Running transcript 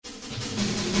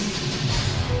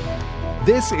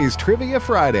This is Trivia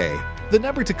Friday. The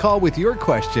number to call with your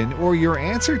question or your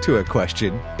answer to a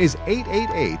question is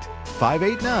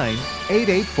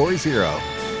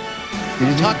 888-589-8840.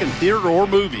 We're talking theater or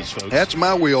movies, folks. That's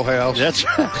my wheelhouse. That's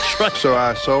right. So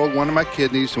I sold one of my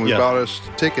kidneys, and we bought us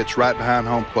tickets right behind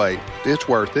home plate. It's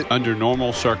worth it. Under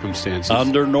normal circumstances.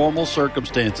 Under normal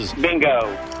circumstances. Bingo.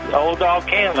 Old dog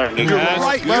Candler. You're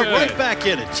right back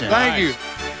in it, Tim. Thank you.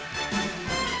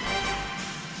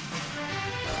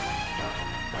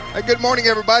 Hey, good morning,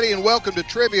 everybody, and welcome to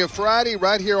Trivia Friday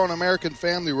right here on American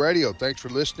Family Radio. Thanks for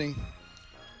listening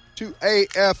to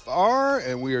AFR,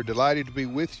 and we are delighted to be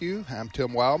with you. I'm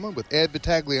Tim Wildman with Ed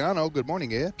Vitagliano. Good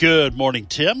morning, Ed. Good morning,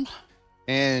 Tim.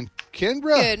 And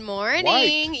Kendra. Good morning.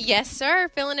 White. Yes, sir.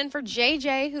 Filling in for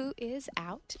JJ, who is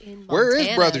out in Montana. Where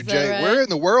is Brother Jay? Right? Where in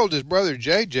the world is Brother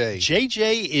JJ?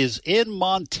 JJ is in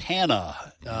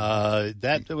Montana.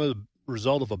 That was a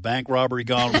result of a bank robbery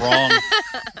gone wrong.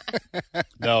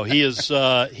 No, he is.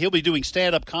 He'll be doing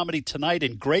stand-up comedy tonight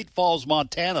in Great Falls,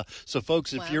 Montana. So,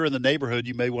 folks, if you're in the neighborhood,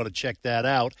 you may want to check that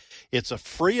out. It's a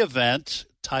free event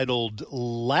titled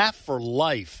Laugh for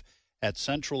Life at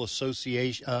Central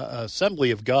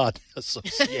Assembly of God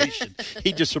Association.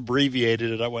 He just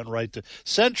abbreviated it. I went right to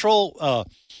Central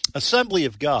Assembly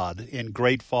of God in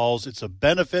Great Falls. It's a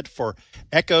benefit for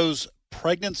Echoes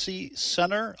Pregnancy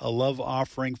Center. A love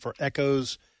offering for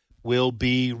Echoes will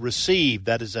be received.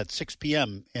 That is at 6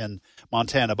 p.m. in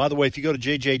Montana. By the way, if you go to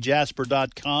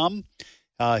jjjasper.com,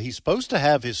 he's supposed to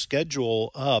have his schedule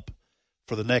up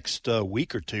for the next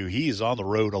week or two. He's on the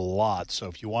road a lot. So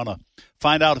if you want to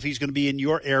find out if he's going to be in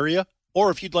your area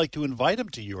or if you'd like to invite him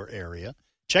to your area,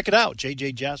 check it out,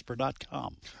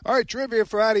 jjjasper.com. All right, Trivia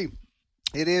Friday.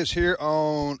 It is here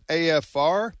on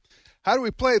AFR. How do we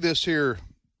play this here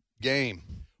game?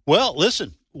 Well,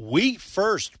 listen. We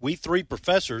three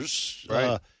professors,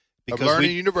 right. because of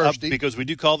Learning University. Because we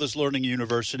do call this Learning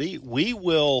University, we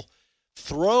will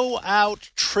throw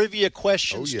out trivia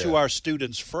questions to our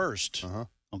students first. Uh-huh.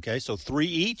 Okay, so 3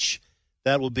 each.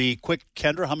 That will be quick.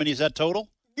 Kendra, how many is that total?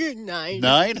 9.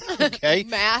 9? Okay.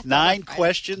 Math. 9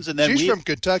 questions. And then She's from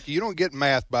Kentucky. You don't get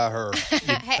math by her.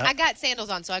 Hey, I got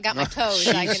sandals on, so I got my toes.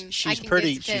 She's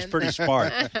pretty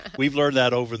smart. We've learned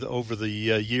that over the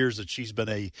years that she's been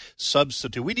a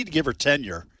substitute. We need to give her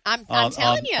tenure. I'm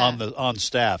telling you. on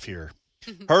staff here.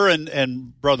 Her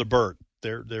and Brother Bert.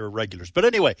 They're regulars. But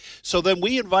anyway, so then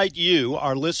we invite you,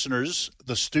 our listeners,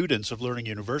 the students of Learning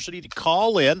University, to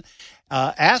call in,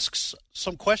 ask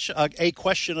a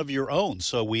question of your own.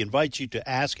 So we invite you to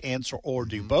ask, answer, or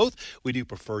do both. We do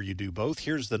prefer you do both.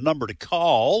 Here's the number to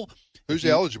call. Who's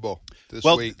eligible this week?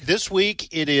 Well, this week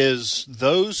it is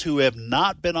those who have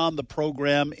not been on the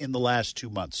program in the last 2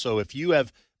 months. So if you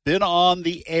have been on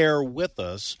the air with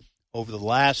us over the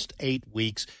last 8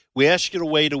 weeks, we ask you to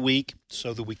wait a week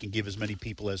so that we can give as many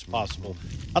people as possible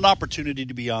an opportunity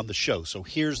to be on the show. So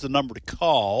here's the number to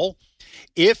call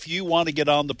if you want to get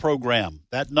on the program.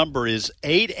 That number is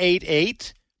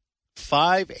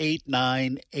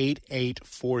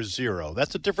 888-589-8840.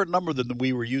 That's a different number than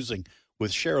we were using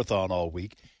with Share-a-thon all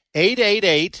week.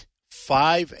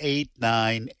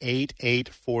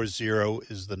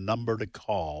 888-589-8840 is the number to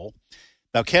call.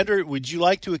 Now, Kendra, would you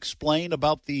like to explain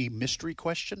about the mystery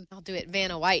question? I'll do it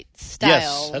Vanna White style.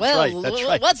 Yes, that's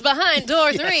right. What's behind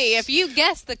door 3? If you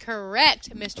guess the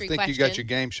correct mystery question. I think you got your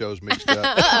game shows mixed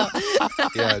up.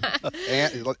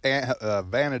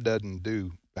 Vanna doesn't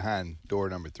do behind door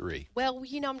number 3. Well,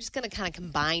 I'm just going to kind of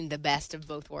combine the best of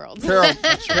both worlds.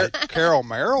 Carol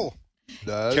Merrill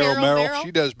does. Carol Merrill?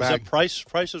 She does behind. Is that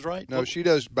Price is Right? No, she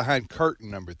does behind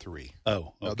curtain number 3. Oh,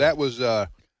 okay. No, that was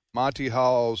Monty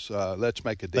Hall's Let's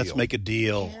Make a Deal. Let's Make a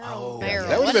Deal.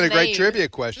 That would have been a great trivia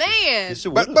question. Man.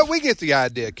 But we get the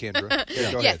idea, Kendra.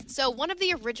 Go ahead. So one of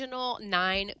the original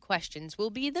 9 questions will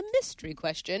be the mystery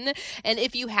question. And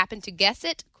if you happen to guess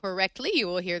it correctly, you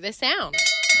will hear this sound.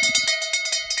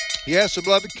 Yes, the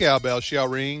beloved cowbell shall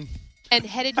ring. And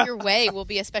headed your way will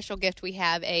be a special gift. We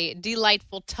have a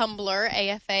delightful tumbler,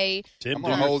 AFA. I'm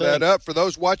going to hold that up for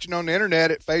those watching on the internet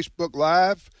at Facebook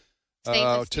Live.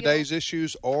 Today's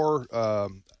issues or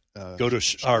go to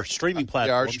our streaming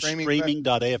platform,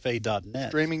 streaming.afa.net.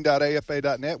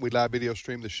 Streaming.afa.net. We live video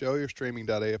stream the show here,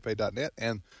 streaming.afa.net.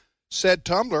 And said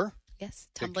tumbler that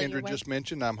Kendra just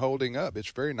mentioned, I'm holding up.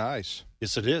 It's very nice.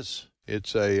 Yes, it is.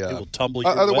 It's it will tumble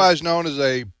your otherwise known as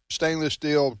a stainless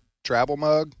steel travel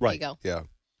mug. Right. There you go. Yeah.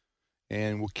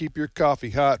 And will keep your coffee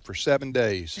hot for 7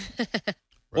 days. Right.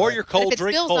 Or your cold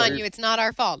drink. If it spills on you, it's not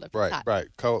our fault. Right.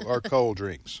 Cold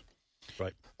drinks.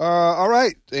 Right. All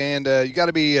right. And you got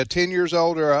to be 10 years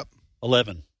old or up.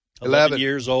 11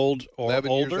 years old or 11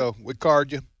 older. Years old. We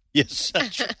card you. Yes,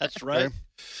 that's right. Okay.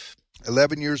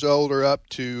 11 years old or up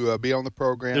to be on the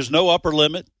program. There's no upper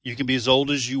limit. You can be as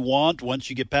old as you want. Once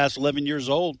you get past 11 years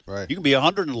old, Right. You can be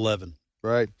 111.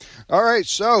 Right. All right.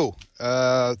 So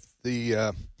let's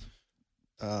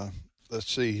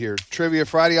see here. Trivia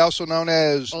Friday, also known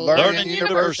as Learning University.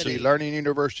 University. Learning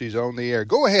University is on the air.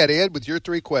 Go ahead, Ed, with your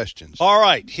 3 questions. All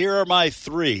right, here are my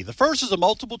 3. The first is a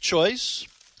multiple choice.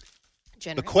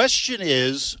 Generous. The question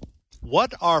is,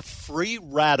 what are free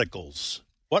radicals?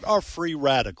 What are free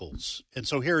radicals? And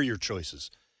so here are your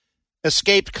choices.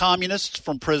 Escaped communists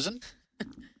from prison,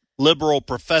 liberal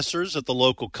professors at the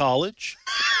local college,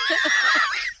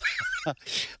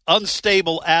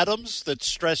 unstable atoms that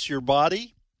stress your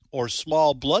body, or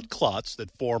small blood clots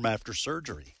that form after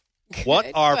surgery. What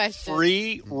are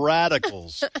free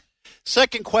radicals?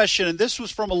 Second question, and this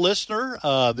was from a listener.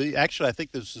 Actually, I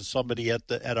think this is somebody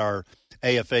at our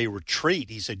AFA retreat.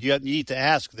 He said, you need to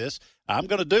ask this. I'm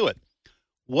going to do it.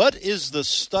 What is the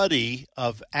study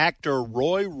of actor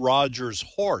Roy Rogers'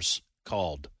 horse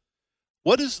called?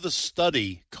 What is the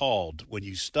study called when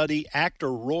you study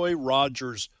actor Roy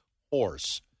Rogers'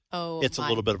 horse? Oh, it's a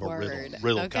little bit of a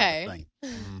riddle okay. kind of thing.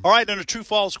 All right, and a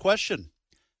true-false question.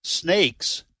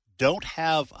 Snakes don't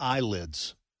have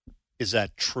eyelids. Is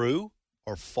that true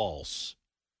or false?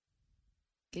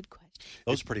 Good question.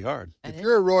 Those are pretty hard. If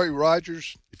you're a Roy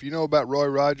Rogers, if you know about Roy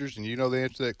Rogers and you know the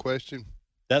answer to that question,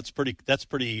 That's pretty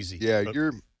easy. yeah,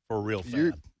 for a real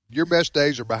fan. Your best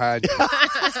days are behind you.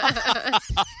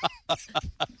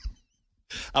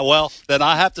 Well, then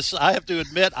I have to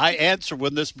admit, I answered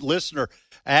when this listener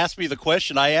asked me the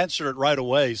question. I answered it right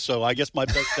away. So I guess my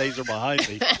best days are behind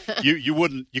me.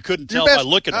 You couldn't tell by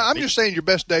looking at me. I'm just saying your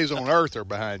best days on earth are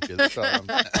behind you. That's all I'm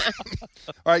saying.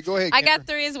 All right, go ahead. I got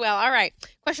 3 as well. All right.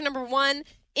 Question number 1.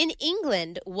 In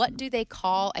England, what do they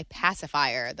call a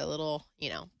pacifier? The little,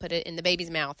 put it in the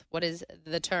baby's mouth. What is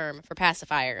the term for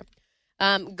pacifier?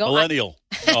 Millennial.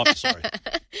 Oh, I'm sorry.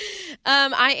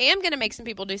 I am going to make some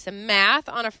people do some math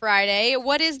on a Friday.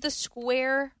 What is the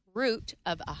square root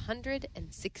of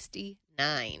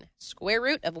 169? Square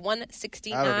root of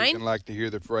 169. I don't even like to hear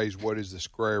the phrase, what is the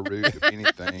square root of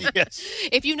anything? Yes.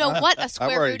 If you know what a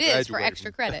square root is for graduated.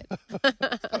 extra credit.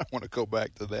 I don't want to go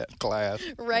back to that class.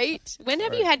 Right? When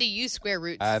have you had to use square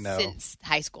roots I know. since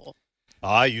high school?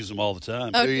 I use them all the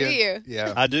time. Oh, do you? you?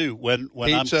 Yeah. I do. When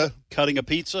Pizza? I'm cutting a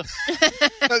pizza, You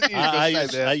just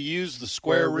say I that. use the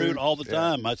square root all the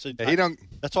time. I said, He don't.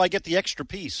 that's why I get the extra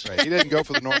piece. Right, he doesn't go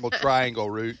for the normal triangle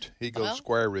root. He goes Well.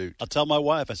 square root. I'll tell my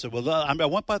wife. I said, well, I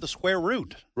went by the square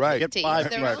root. Right. You get To 5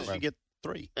 each their pieces, own. you get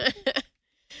 3.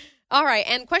 All right.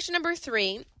 And question number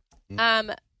 3.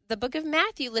 The book of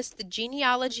Matthew lists the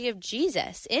genealogy of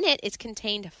Jesus. In it is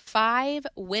contained 5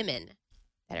 women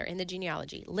that are in the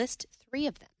genealogy. List 3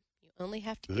 of them. You only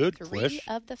have to Good get 3 question.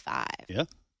 of the 5. Yeah.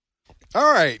 All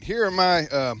right, here are my.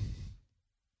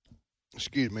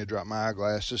 Excuse me, I dropped my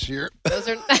eyeglasses here. Those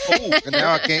are And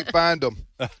now I can't find them.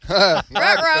 Because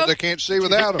I can't see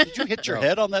without them. Did you hit your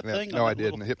head on that Yeah, thing? no, I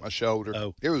didn't. I hit my shoulder.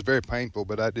 Oh. It was very painful,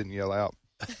 but I didn't yell out.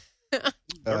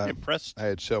 Very impressed. I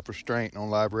had self-restraint on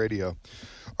live radio.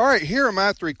 All right, here are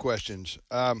my 3 questions.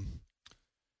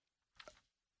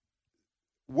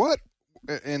 What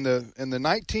in the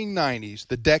 1990s,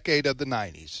 the decade of the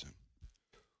 90s?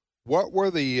 What were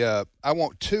the? I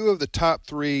want 2 of the top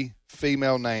 3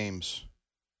 female names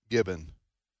given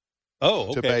Oh,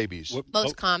 okay. to babies.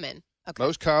 most common. Okay.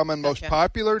 Most common, most Gotcha.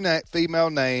 popular female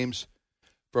names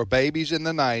for babies in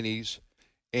the 90s.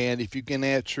 And if you can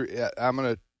answer, I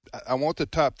want the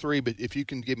top 3, but if you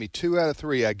can give me 2 out of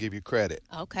 3, I give you credit.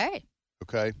 Okay.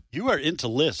 Okay. You are into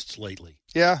lists lately.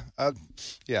 Yeah.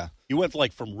 Yeah. You went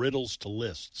from riddles to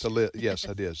lists. So yes,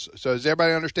 I did. So does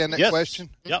everybody understand that Yes. question?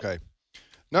 Yep. Okay.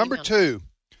 Number Email. 2,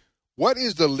 what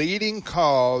is the leading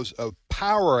cause of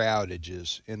power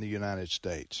outages in the United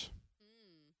States?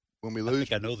 When we I lose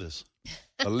think I know this.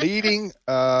 the leading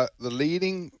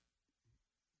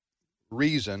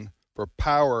reason for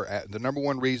the number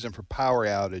 1 reason for power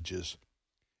outages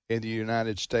in the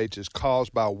United States is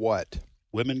caused by what?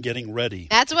 Women getting ready.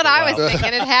 That's what I was Wow.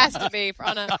 thinking. It has to be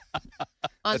on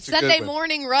That's a Sunday good one.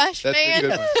 morning rush, That's a man. good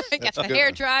one. You That's got a the good hair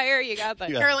one. dryer, you got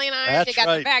the Yeah, curling iron, that's you got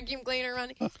right. the vacuum cleaner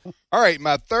running. All right,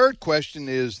 my 3rd question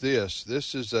is this.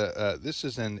 This is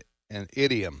an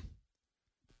idiom,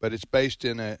 but it's based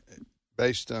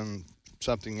on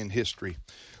something in history.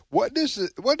 What does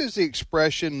the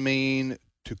expression mean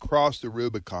to cross the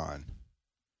Rubicon?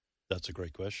 That's a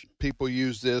great question. People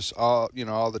use this all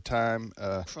the time.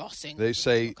 Crossing. They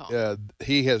say Rubicon.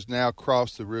 he has now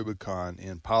crossed the Rubicon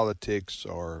in politics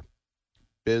or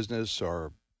business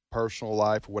or personal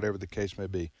life or whatever the case may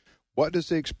be. What does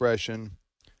the expression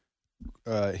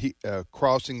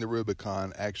crossing the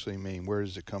Rubicon actually mean? Where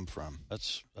does it come from?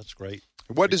 That's great.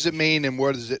 What does it mean, and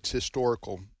what is its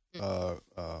historical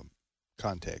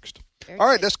context? Very All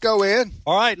right, good. let's go in.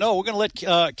 All right, no, we're going to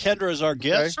let Kendra as our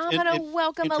guest. I'm going to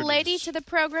welcome a lady introduce. to the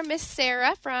program, Miss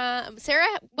Sarah. Sarah,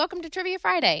 welcome to Trivia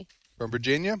Friday. From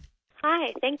Virginia?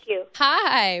 Hi, thank you.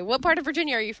 Hi. What part of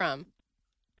Virginia are you from?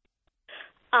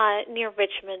 Near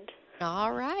Richmond.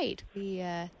 All right.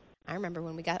 I remember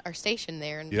when we got our station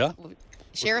there. And Yeah.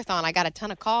 Share-a-thon, I got a ton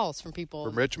of calls from people.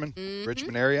 From Richmond? Mhm.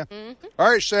 Richmond area? Mhm.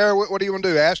 All right, Sarah, what do you want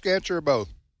to do? Ask, answer, or both?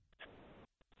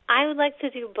 I would like to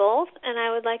do both, and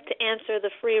I would like to answer the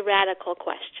free radical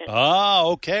question. Ah,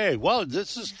 okay. Well,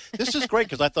 this is great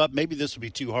because I thought maybe this would be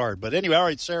too hard. But anyway, all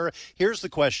right, Sarah, here's the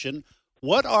question.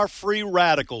 What are free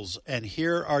radicals? And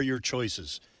here are your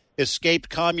choices. Escaped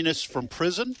communists from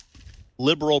prison,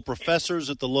 liberal professors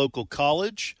at the local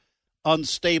college,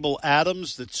 unstable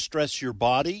atoms that stress your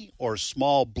body, or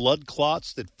small blood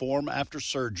clots that form after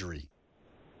surgery.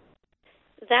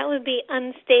 That would be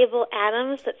unstable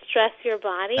atoms that stress your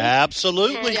body.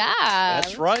 Absolutely. Yeah.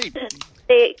 That's right.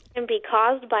 They can be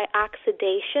caused by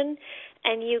oxidation,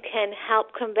 and you can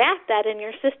help combat that in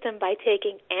your system by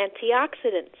taking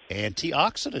antioxidants.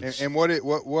 Antioxidants. And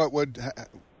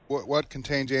what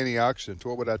contains antioxidants?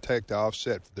 What would I take to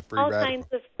offset the free All radical?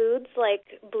 kinds of foods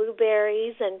like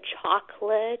blueberries and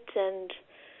chocolate and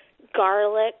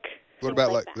garlic. What things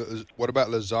about that. what about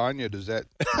lasagna? Does that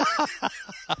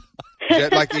is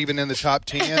that like even in the top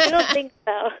I 10? don't think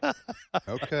so.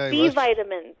 Okay. B let's-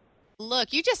 vitamins.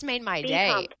 Look, you just made my Be day.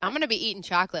 humble. I'm going to be eating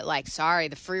chocolate sorry,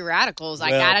 the free radicals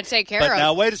I Well, got to take care but of.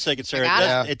 now, wait a second, Sarah.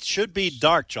 got it. It should be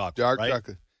dark chocolate, Dark right?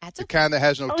 chocolate. That's The okay. kind that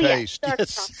has no Oh, taste. yes, dark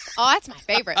Yes. chocolate. Oh, that's my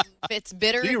favorite. If it's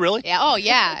bitter. Do you really? Yeah. Oh,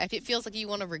 yeah. If it feels like you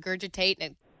want to regurgitate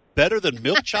and Better than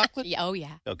milk chocolate? yeah. Oh,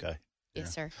 yeah. Okay.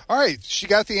 Yes, sir. All right, she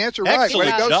got the answer right. Excellent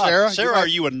Way to go, job. Sarah. Sarah, You're right. are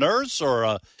you a nurse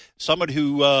or someone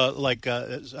who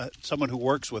someone who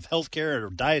works with healthcare or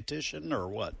dietitian or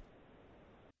what?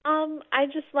 I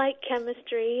just like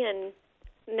chemistry and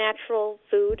natural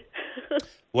food.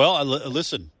 Well,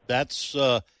 listen, that's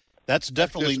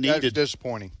definitely That's needed.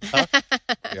 disappointing.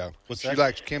 Yeah. What's She that?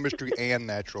 likes chemistry and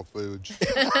natural foods.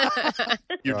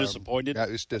 You're disappointed? Yeah,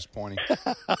 it's disappointing.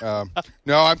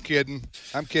 No, I'm kidding.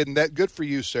 That good for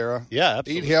you, Sarah. Yeah,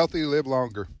 absolutely. Eat healthy, live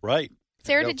longer. Right.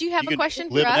 Sarah, Yep. did you have You a can question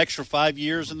live for an us? extra 5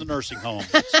 years in the nursing home.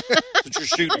 That's what you're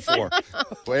shooting for.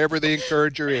 Whatever the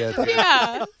encourager is.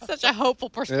 Yeah, such a hopeful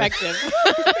perspective.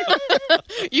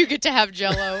 You get to have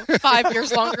Jell-O 5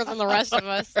 years longer than the rest of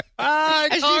us. I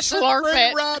As you slurp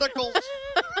it. radicals.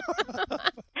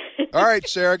 All right,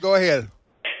 Sarah, go ahead.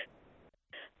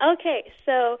 Okay,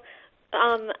 so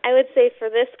I would say for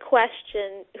this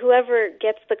question, whoever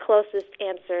gets the closest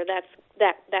answer,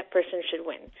 that person should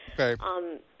win. Okay.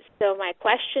 So my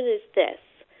question is this.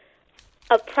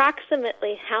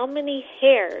 Approximately how many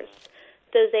hairs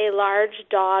does a large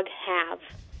dog have?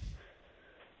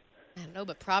 I don't know,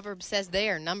 but Proverbs says they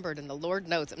are numbered, and the Lord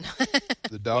knows them.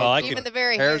 The dog. Well, I Even can- the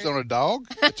very Hairs hair. on a dog?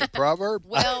 It's a proverb?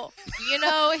 Well,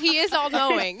 he is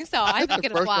all-knowing, so I think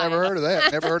it First applies. I ever heard of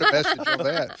that. Never heard a message on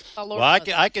that. The Lord Well, knows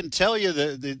them. I can tell you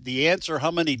the answer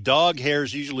how many dog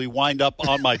hairs usually wind up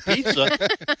on my pizza.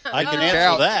 I can answer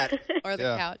Couch. that. Or the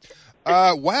Yeah. couch.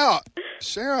 Wow.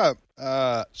 Sarah,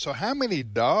 so how many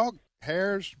dog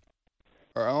hairs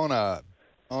are on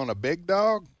a big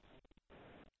dog?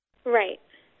 Right,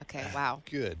 Okay, wow.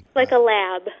 Good. like a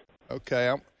lab.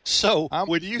 Okay. So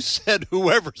when you said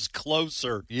whoever's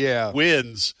closer Yeah.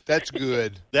 wins, That's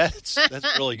good. that's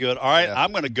really good. All right, Yeah.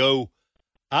 I'm gonna go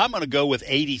with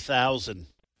 80,000.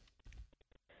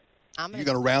 I'm You gonna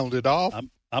going to round it off?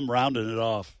 I'm rounding it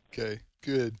off. Okay.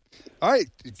 Good. All right.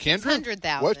 Kendra,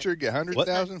 600,000. what's your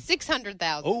 100,000?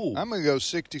 600,000. Oh, I'm going to go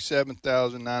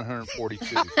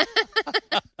 67,942.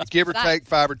 Give or take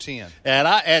 5 or 10.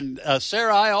 and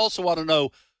Sarah, I also want to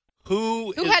know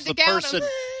who is had to the count person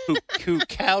 'em? who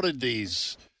counted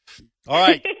these. All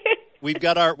right, we've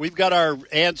got our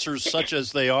answers such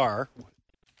as they are.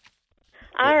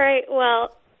 All right.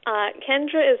 Well,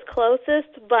 Kendra is closest,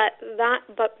 but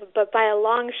by a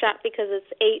long shot because it's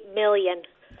 8 million.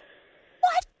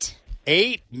 What?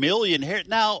 8 million hair.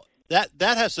 Now that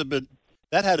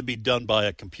had to be done by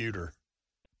a computer,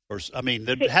 or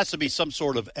there has to be some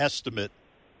sort of estimate,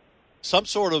 some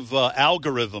sort of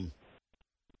algorithm.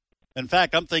 In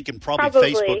fact, I'm thinking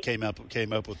probably Facebook came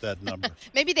up with that number.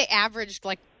 Maybe they averaged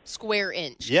like square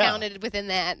inch, Yeah. counted within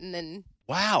that, and then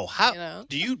Wow, how You know.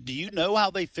 do you know how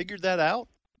they figured that out,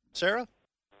 Sarah?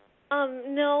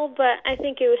 No, but I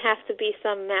think it would have to be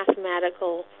some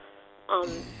mathematical. I'll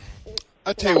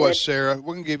tell you what, Sarah,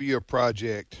 we're going to give you a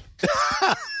project.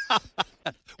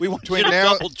 We want you between to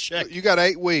now, double check. you got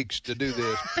 8 weeks to do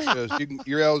this because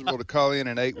you're eligible to call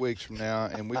in 8 weeks from now,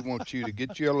 and we want you to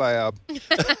get you a lab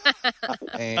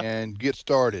and get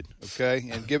started, okay?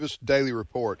 And give us daily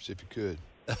reports if you could,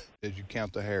 as you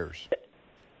count the hairs.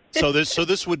 So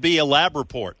this would be a lab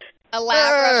report. A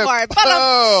lab report.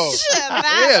 Oh,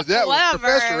 That's that was clever.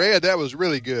 Professor Ed. That was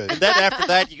really good. And then after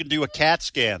that, you can do a CAT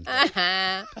scan.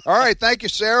 Uh-huh. All right, thank you,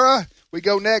 Sarah. We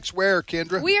go next. Where,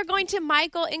 Kendra? We are going to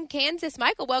Michael in Kansas.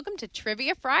 Michael, welcome to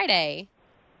Trivia Friday.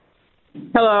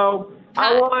 Hello.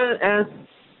 Hi. I want to ask.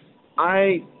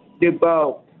 I do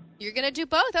both. You're going to do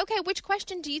both. Okay, which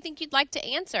question do you think you'd like to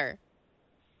answer?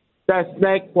 That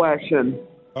snake question.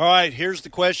 All right, here's the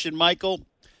question, Michael.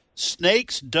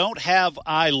 Snakes don't have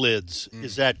eyelids.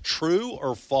 Is that true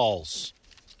or false?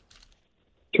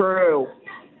 True.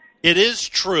 It is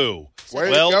true.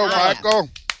 Way well to go, done. Michael.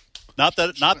 Not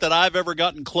that I've ever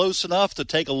gotten close enough to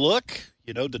take a look,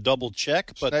 to double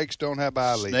check. But Snakes don't have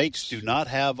eyelids. snakes do not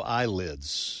have eyelids.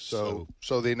 So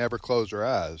they never close their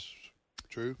eyes.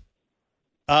 True.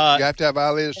 Uh, You have to have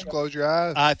eyelids to close your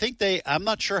eyes. I think I'm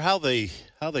not sure how they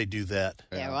do that.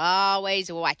 They're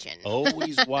always watching.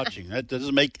 Always watching. That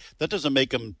doesn't make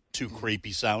them too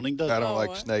creepy sounding, does I it? don't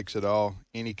like snakes at all.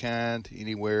 Any kind,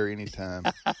 anywhere, anytime.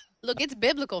 Look, it's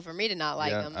biblical for me to not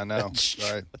like yeah, them. I know.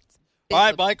 Right. All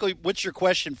right, Michael, what's your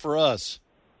question for us?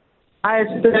 I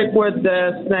stick with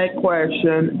the snake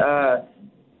question.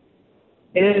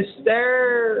 Is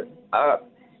there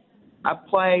a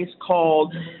place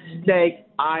called Snake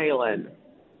Island?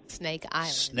 Snake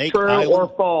Island. Snake True Island.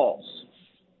 or false?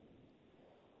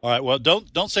 All right. Well,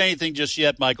 don't say anything just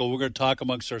yet, Michael. We're going to talk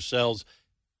amongst ourselves.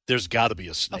 There's got to be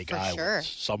a Snake for Island sure.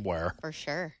 somewhere For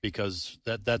sure. because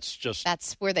that's just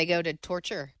That's where they go to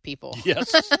torture people.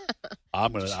 yes.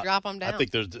 I'm gonna Just drop them down. I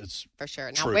think it's for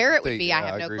sure. Now, true. where it would be, I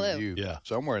have no agree clue. with you. Yeah.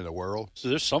 Somewhere in the world. so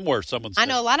there's somewhere someone's. I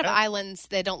know a lot of islands,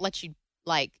 they don't let you,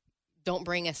 don't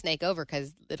bring a snake over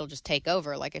because it'll just take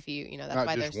over. Like if you, that's Not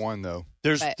why just there's one, though.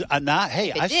 There's but not. Hey,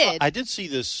 if it I did see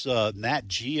this Nat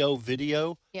Geo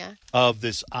video Yeah. of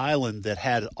this island that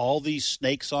had all these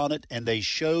snakes on it, and they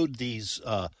showed these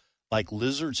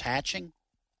lizards hatching,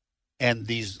 and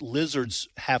these lizards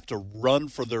have to run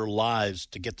for their lives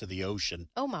to get to the ocean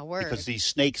Oh, my word. because these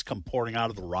snakes come pouring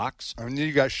out of the rocks. I mean,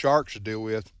 you got sharks to deal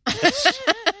with.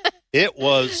 It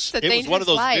was a one of dangerous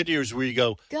those life. videos where you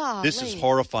go, Golly. this is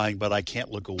horrifying, but I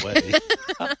can't look away.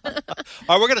 All right,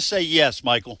 we're going to say yes,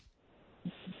 Michael.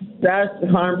 That's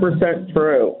 100%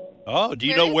 true. Oh, do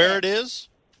you Where know is where it? it is?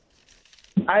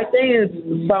 I think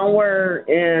it's somewhere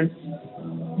in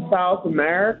South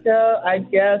America, I'm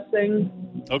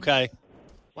guessing. Okay.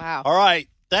 Wow. All right.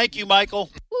 Thank you, Michael.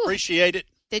 Whew. Appreciate it.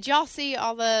 Did y'all see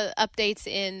all the updates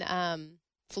in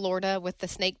Florida with the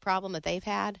snake problem that they've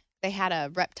had? They had a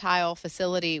reptile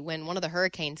facility when one of the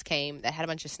hurricanes came that had a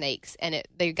bunch of snakes, and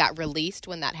they got released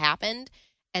when that happened.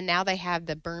 And now they have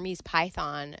the Burmese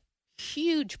python,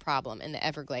 huge problem in the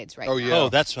Everglades right Oh, now. yeah. Oh,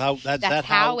 that's how That's that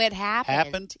how it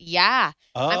happened. Yeah.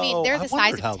 I mean, Oh, they're the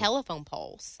size wondered of how- telephone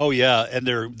poles. Oh yeah, and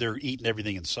they're eating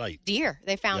everything in sight. Deer.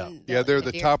 They found. Yeah, they're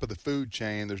the deer. top of the food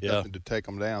chain. There's Yeah. nothing to take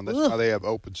them down. That's Ugh. why they have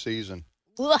open season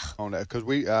Ugh. on that. Because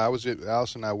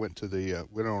Alice and I went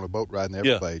on a boat ride in the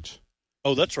Yeah. Everglades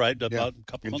Oh, that's right. About Yeah. a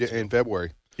couple in, months ago. in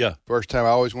February. Yeah. First time I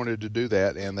always wanted to do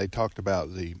that, and they talked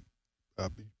about the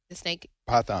The snake.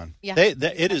 python. Yeah.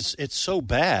 It's so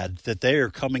bad that they are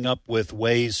coming up with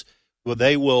ways where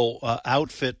they will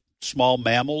outfit small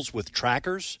mammals with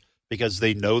trackers because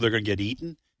they know they're going to get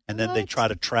eaten, and then they What? try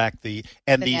to track the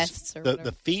nests or whatever.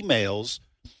 the females.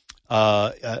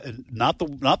 Not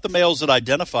the males that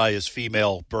identify as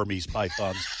female Burmese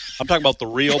pythons. I'm talking about the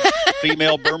real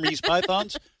female Burmese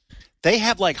pythons. They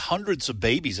have like hundreds of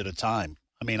babies at a time.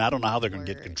 I mean, I don't know how they're going to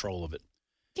get Word. control of it.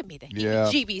 Give me the Yeah.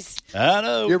 heebie-jeebies. I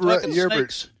know. You fucking ever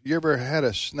snakes. had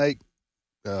a snake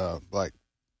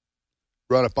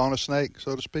run up on a snake,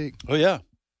 so to speak? Oh yeah.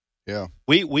 Yeah.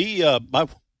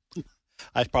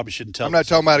 I probably shouldn't tell. I'm not this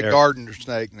talking about a there. garden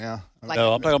snake now. Like-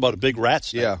 No, I'm talking about a big rat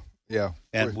snake. Yeah.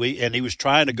 And he was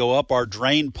trying to go up our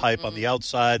drain pipe on the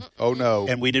outside, Oh no.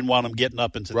 and we didn't want him getting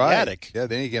up into right. the attic. Yeah.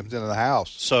 Then he gets into the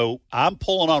house So I'm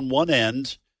pulling on one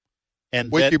end,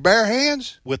 and with then- your bare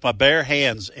hands. with my bare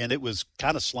hands, and it was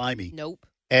kind of slimy. Nope.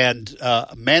 And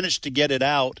managed to get it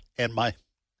out, and my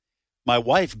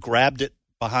wife grabbed it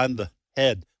behind the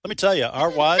head. Let me tell you, our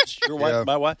wives, your wife, Yeah.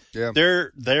 my wife, Yeah.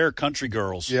 they're country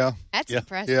girls. Yeah. That's Yeah.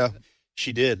 impressive. Yeah.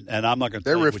 She did, and I'm not going to.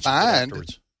 They're tell you what she did refined.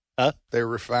 afterwards. They're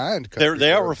refined. They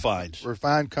Country are girls. refined.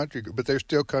 Refined country, but they're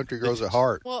still country girls at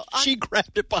heart. Well, She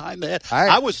grabbed it behind the head.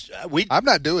 I- I'm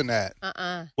not doing that.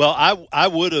 uh-uh. Well, I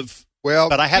would have. Well,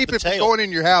 But I have keep the it from tail. going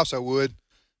in your house. I would,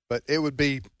 But it would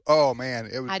be, oh, man,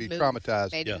 it would I'd be move.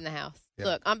 traumatized. Made it in the house. Yeah.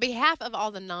 Look, on behalf of all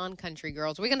the non-country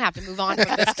girls, we're going to have to move on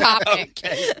from this topic.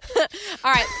 Okay.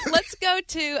 All right, let's go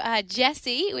to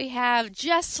Jesse. We have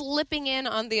just slipping in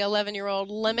on the 11-year-old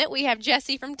limit. We have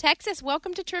Jesse from Texas.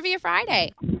 Welcome to Trivia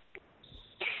Friday.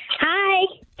 Hi.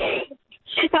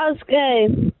 How's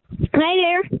good? Hi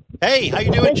there. Hey, how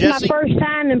you doing, This Jesse? is my first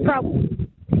time in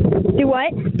Do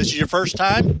what? This is your first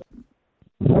time?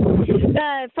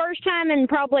 First time in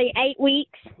probably 8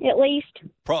 weeks, at least.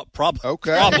 Okay.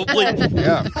 Probably.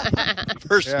 Yeah.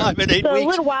 First Yeah. time in 8 So weeks. a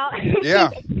little while.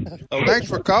 Yeah. Thanks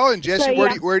for calling, Jesse. So,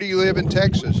 yeah. Where do you live in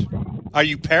Texas? Are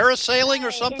you parasailing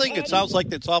or something? It sounds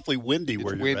like it's awfully windy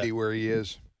where It's you're windy at. where he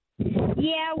is.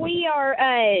 Yeah, we are.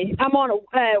 I'm on a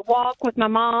walk with my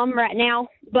mom right now.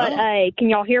 But can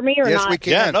y'all hear me or Yes, not? we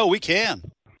can. Yeah, no, we can.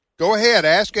 Go ahead.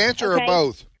 Ask, answer, Okay. or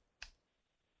both.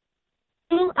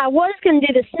 I was going to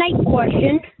do the snake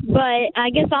question, but I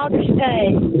guess I'll just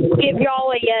give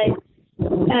y'all a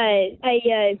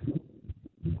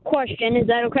question. Is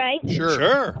that okay?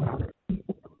 Sure.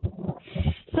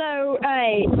 So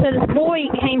this boy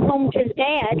came home to his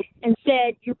dad and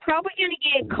said, "You're probably going to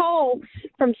get a call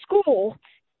from school."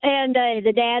 And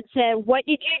the dad said, "What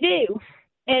did you do?"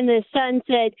 And the son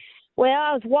said, "Well,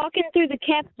 I was walking through the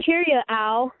cafeteria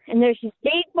aisle, and there's this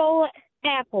big bowl of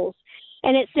apples.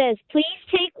 And it says, 'Please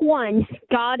take one.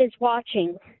 God is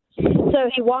watching.'" So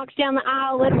he walks down the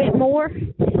aisle a little bit more,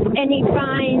 and he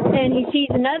sees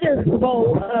another big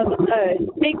bowl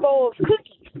of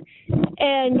cookies.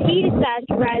 And he decides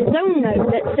to write his own note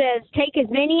that says, "Take as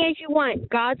many as you want.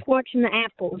 God's watching the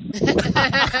apples."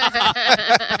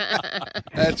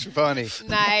 That's funny.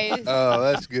 Nice. Oh,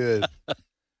 that's good.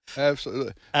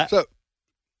 Absolutely.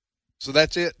 So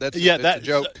that's it. That's a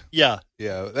joke. Yeah.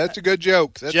 Yeah, that's a good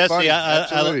joke. That's Jesse, funny. I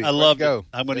Absolutely. love Way to it.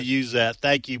 I'm going to use that.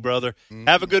 Thank you, brother.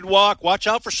 Have a good walk. Watch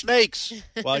out for snakes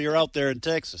while you're out there in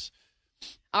Texas.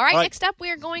 All right, All right. next up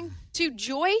we are going to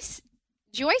Joyce.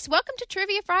 Joyce, welcome to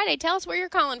Trivia Friday. Tell us where you're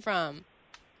calling from.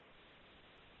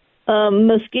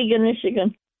 Muskegon,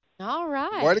 Michigan. All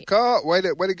right. Way to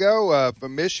go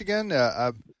from Michigan.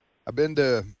 I've been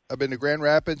to Grand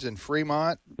Rapids and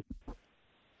Fremont.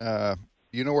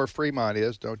 You know where Fremont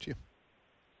is, don't you?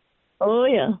 Oh,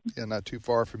 yeah. Yeah, not too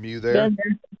far from you there.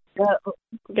 Got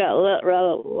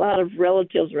a lot of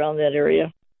relatives around that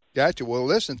area. Gotcha. Well,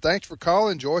 listen, thanks for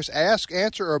calling, Joyce. Ask,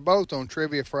 answer, or both on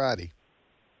Trivia Friday.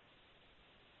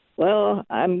 Well,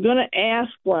 I'm going to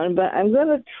ask one, but I'm going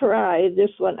to try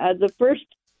this one. The first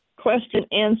question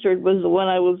answered was the one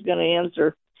I was going to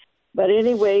answer. But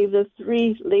anyway, the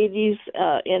three ladies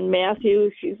in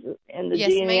Matthew, she's in the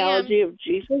genealogy of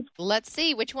Jesus. Let's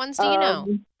see. Which ones do you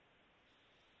know?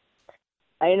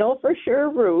 I know for sure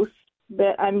Ruth,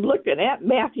 but I'm looking at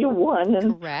Matthew 1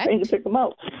 and trying to pick them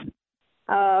out.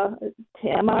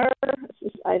 Tamar,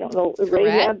 I don't know,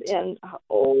 Rahab, and I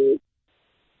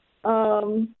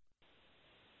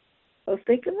was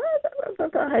thinking,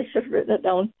 I should have written it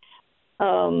down.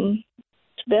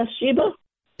 Bathsheba.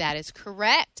 That is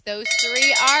correct. Those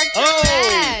three are correct.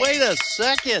 Oh, wait a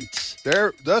second.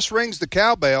 There, thus rings the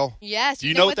cowbell. Yes. Do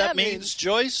you know what that means,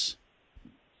 Joyce?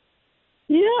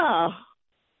 Yeah.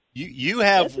 You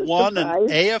have won an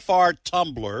AFR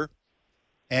tumbler,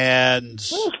 and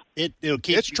it'll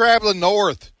keep. It's traveling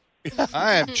north.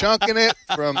 I am chunking it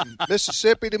from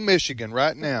Mississippi to Michigan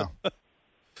right now.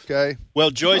 Okay.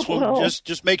 Well, Joyce, we'll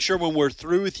just make sure when we're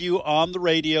through with you on the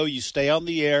radio, you stay on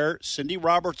the air. Cindy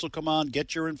Roberts will come on,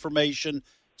 get your information,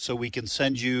 so we can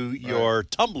send you your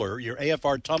tumbler, your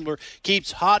AFR tumbler.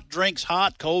 Keeps hot drinks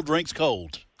hot, cold drinks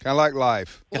cold. Kind of like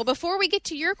life. Well, before we get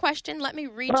to your question, let me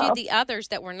read you the others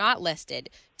that were not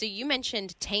listed. So you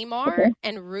mentioned Tamar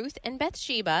and Ruth and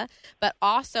Bathsheba, but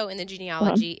also in the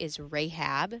genealogy is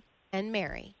Rahab and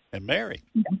Mary. And Mary.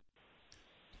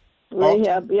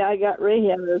 Rahab, yeah, I got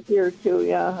Rahab is here too.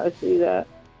 Yeah, I see that.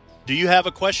 Do you have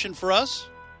a question for us?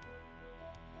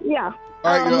 Yeah.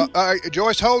 All right,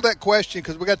 Joyce, hold that question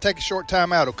because we got to take a short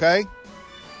time out, okay?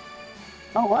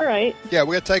 Oh, all right. Yeah,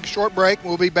 we got to take a short break.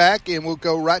 We'll be back, and we'll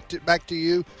go back to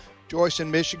you, Joyce in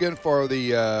Michigan, for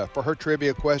her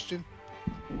trivia question.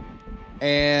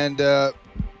 And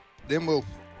then we'll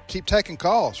keep taking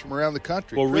calls from around the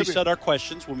country. We'll reset our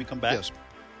questions when we come back. Yes.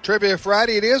 Trivia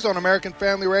Friday it is on American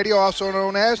Family Radio, also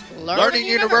known as Learning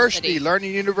University.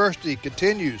 Learning University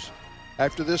continues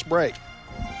after this break.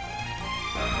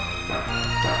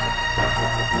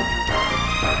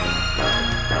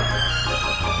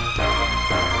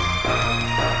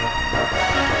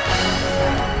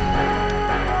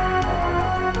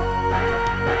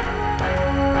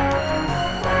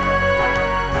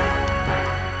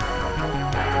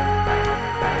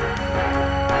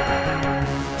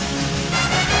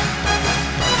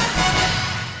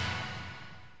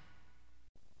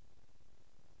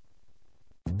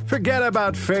 Forget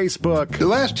about Facebook. The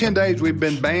last 10 days, we've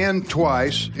been banned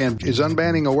twice. And is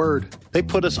unbanning a word? They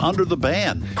put us under the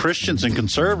ban. Christians and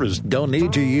conservatives. Don't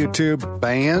need you, YouTube.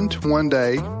 Banned one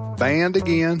day, banned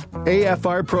again.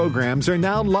 AFR programs are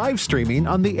now live streaming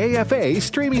on the AFA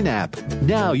streaming app.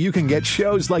 Now you can get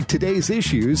shows like today's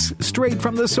issues straight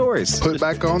from the source. Put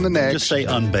back on the next. Just say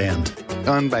unbanned.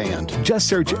 Unbanned. Just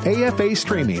search AFA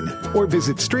Streaming or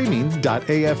visit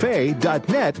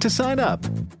streaming.afa.net to sign up.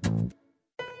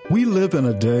 We live in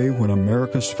a day when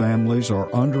America's families are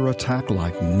under attack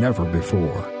like never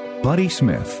before. Buddy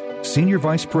Smith, Senior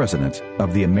Vice President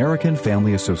of the American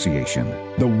Family Association.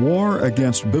 The war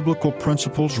against biblical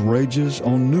principles rages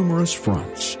on numerous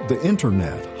fronts. The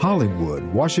Internet, Hollywood,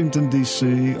 Washington,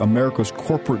 D.C., America's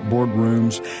corporate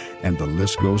boardrooms, and the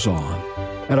list goes on.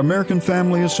 At American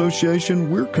Family Association,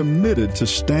 we're committed to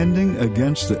standing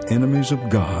against the enemies of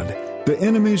God, the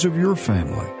enemies of your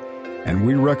family. And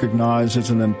we recognize it's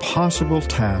an impossible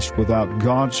task without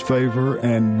God's favor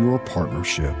and your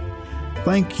partnership.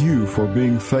 Thank you for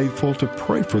being faithful to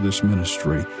pray for this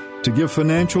ministry, to give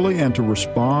financially, and to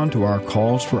respond to our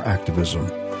calls for activism.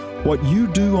 What you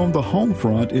do on the home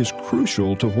front is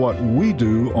crucial to what we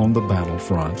do on the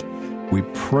battlefront. We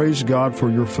praise God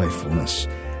for your faithfulness,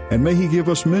 and may He give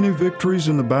us many victories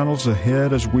in the battles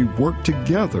ahead as we work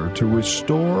together to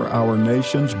restore our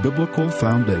nation's biblical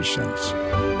foundations.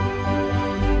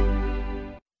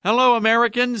 Hello,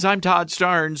 Americans. I'm Todd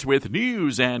Starnes with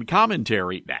news and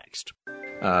commentary next.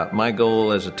 My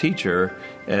goal as a teacher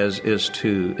is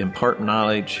to impart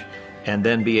knowledge and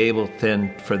then be able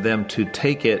then for them to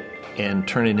take it and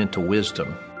turn it into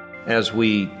wisdom. As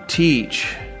we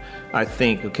teach, I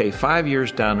think, okay, 5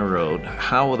 years down the road,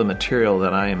 how will the material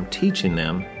that I am teaching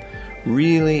them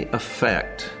really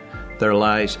affect their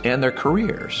lives and their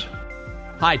careers?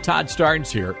 Hi, Todd Starnes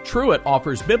here. Truett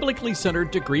offers biblically centered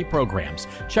degree programs.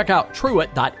 Check out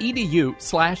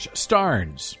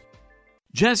truett.edu/Starnes.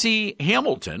 Jessie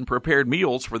Hamilton prepared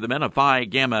meals for the men of Phi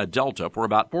Gamma Delta for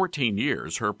about 14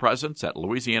 years. Her presence at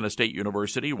Louisiana State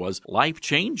University was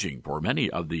life-changing for many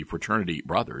of the fraternity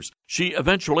brothers. She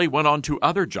eventually went on to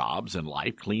other jobs in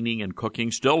life, cleaning and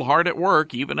cooking, still hard at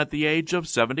work, even at the age of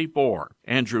 74.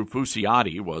 Andrew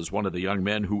Fusiati was one of the young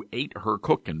men who ate her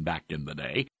cooking back in the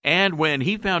day. And when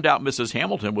he found out Mrs.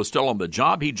 Hamilton was still on the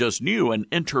job, he just knew an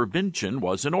intervention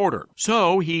was in order.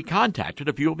 So he contacted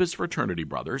a few of his fraternity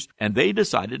brothers, and they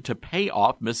decided to pay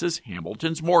off Mrs.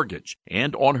 Hamilton's mortgage.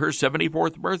 And on her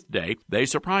 74th birthday, they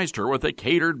surprised her with a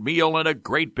catered meal and a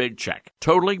great big check,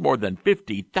 totaling more than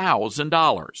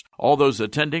 $50,000. All those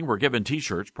attending were given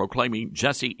T-shirts proclaiming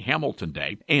Jessie Hamilton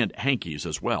Day and hankies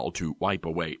as well to wipe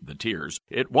away the tears.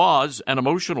 It was an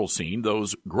emotional scene,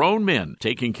 those grown men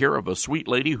taking care of a sweet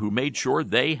lady who made sure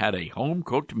they had a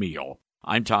home-cooked meal.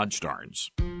 I'm Todd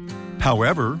Starnes.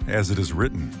 However, as it is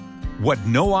written, what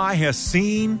no eye has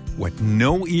seen, what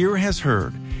no ear has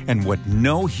heard, and what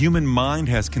no human mind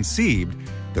has conceived,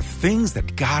 the things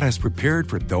that God has prepared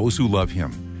for those who love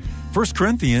Him. 1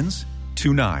 Corinthians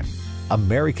 2:9.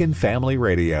 American Family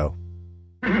Radio.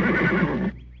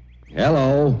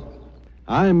 Hello,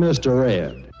 I'm Mr.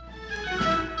 Ed.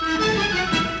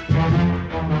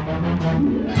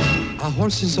 A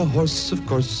horse is a horse, of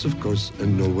course,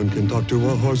 and no one can talk to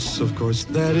a horse, of course.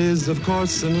 That is, of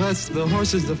course, unless the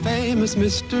horse is the famous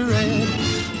Mr.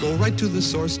 Ed. Go right to the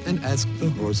source and ask the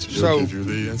horse. He'll give you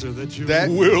the answer that you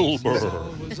Wilbur.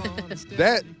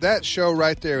 That show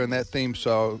right there and that theme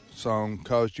song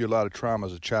caused you a lot of trauma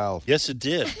as a child. Yes, it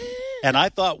did. And I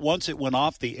thought once it went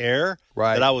off the air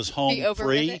that I was home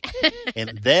free,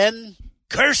 and then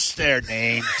curse their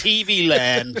name, TV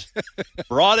Land,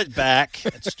 brought it back,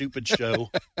 that stupid show.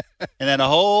 And then a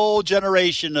whole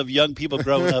generation of young people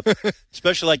growing up,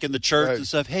 especially like in the church and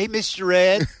stuff, hey, Mr.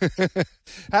 Ed.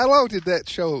 How long did that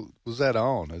show, was that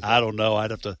on? I don't know.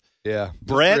 I'd have to. Yeah.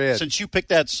 Brent, since you picked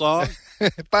that song.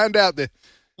 Find out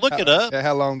Look it up.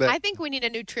 How long that. I think we need a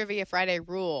new Trivia Friday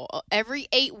rule. Every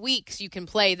 8 weeks you can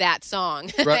play that song.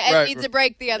 Right, Ed needs a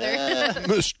break the other.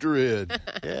 Mr. Ed.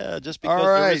 Yeah, just because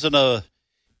there isn't a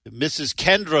Mrs.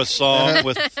 Kendra song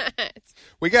with.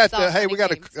 We got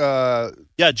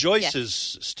Joyce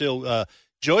is still.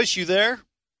 Joyce, you there?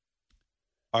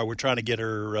 All right, we're trying to get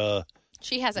her.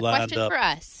 She has a question for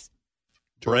us.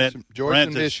 Joyce in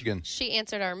Michigan. She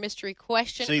answered our mystery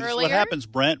question earlier. See, what happens,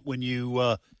 Brent, when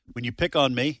you pick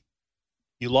on me?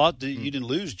 You lost. You didn't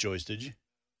lose, Joyce, did you?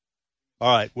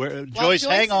 All right, Joyce,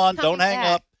 hang on, don't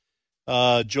hang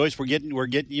up. Joyce, we're getting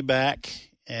you back,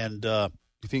 and.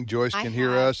 You think Joyce can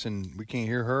hear us and we can't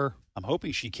hear her? I'm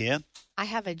hoping she can. I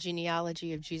have a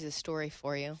genealogy of Jesus story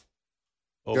for you.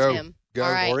 Oh, Tim. Go.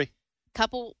 All right. Lori.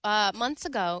 couple months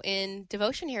ago in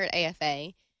devotion here at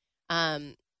AFA,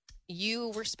 you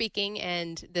were speaking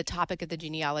and the topic of the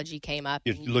genealogy came up.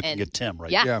 You're looking at Tim,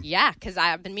 right? Yeah, because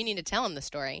I've been meaning to tell him the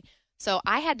story. So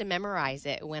I had to memorize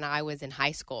it when I was in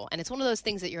high school. And it's one of those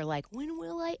things that you're like, when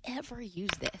will I ever use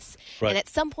this? Right. And at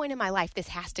some point in my life, this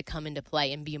has to come into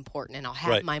play and be important, and I'll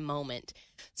have my moment.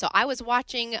 So I was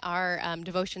watching our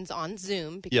devotions on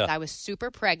Zoom because I was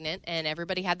super pregnant and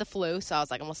everybody had the flu. So I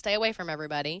was like, I'm going to stay away from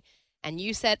everybody. And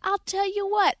you said, I'll tell you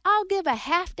what, I'll give a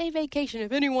half-day vacation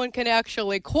if anyone can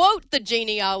actually quote the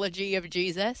genealogy of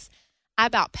Jesus. I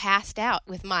about passed out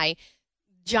with my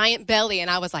giant belly, and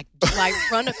I was like, do I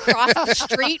run across the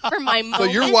street for my moment? So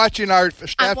you're watching our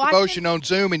staff devotion on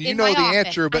Zoom, and you know the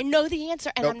answer. But I know the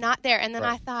answer, and I'm not there. And then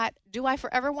I thought, do I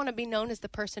forever want to be known as the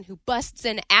person who busts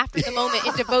in after the moment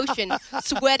in devotion,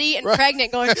 sweaty and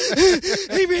pregnant, going,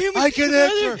 Abraham, I can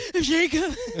answer.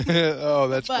 Jacob. Oh,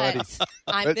 that's funny.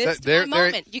 I missed my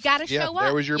moment. You got to show up.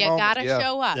 There was your you moment. got to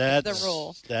show up. That's the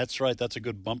rule. That's right. That's a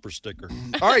good bumper sticker.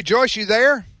 All right, Joyce, you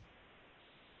there?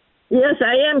 Yes,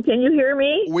 I am. Can you hear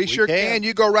me? We sure can.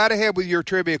 You go right ahead with your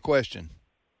trivia question.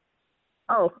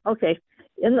 Oh, okay.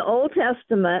 In the Old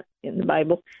Testament, in the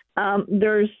Bible,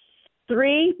 there's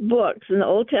 3 books in the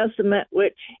Old Testament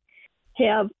which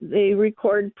they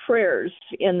record prayers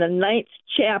in the 9th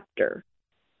chapter.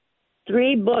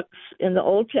 3 books in the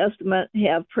Old Testament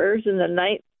have prayers in the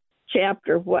 9th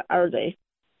chapter. What are they?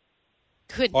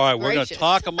 Good All right, we're going to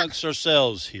talk amongst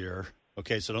ourselves here.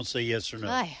 Okay, so don't say yes or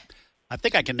no. I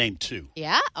think I can name 2.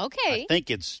 Yeah, okay. I think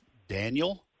it's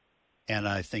Daniel, and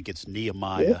I think it's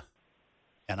Nehemiah.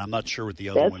 And I'm not sure what the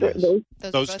other one is.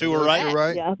 Those 2 are right?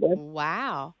 Right. Yeah,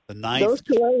 wow. The 9th.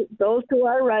 Those two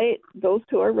are right. Those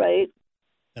 2 are right.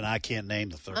 And I can't name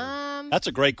the 3rd. That's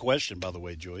a great question, by the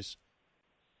way, Joyce.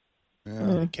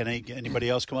 Yeah. Can anybody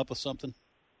else come up with something?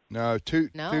 No,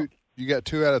 2. You got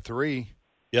 2 out of 3.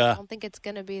 Yeah. I don't think it's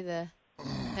going to be the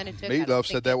Pentateuch. Meatloaf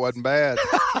said that wasn't bad.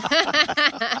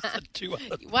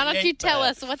 Why don't you tell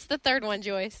us what's the 3rd one,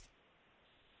 Joyce?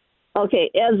 Okay,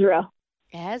 Ezra.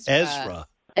 Ezra.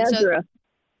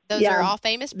 Those Yeah. are all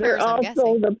famous prayers, I'm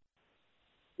also guessing.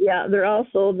 they're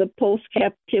also the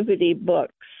post-captivity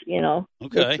books, the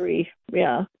 3.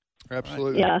 Yeah.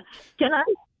 Absolutely. Yeah. Can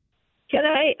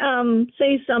I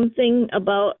say something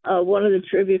about one of the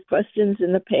trivia questions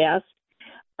in the past?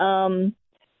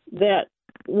 That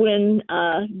when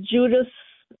Judas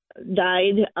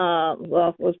died,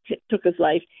 took his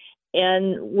life,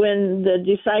 and when the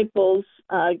disciples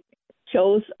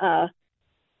chose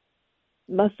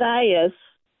Matthias,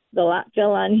 the lot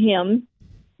fell on him.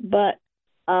 But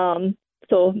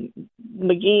so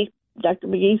Dr.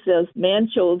 McGee says, man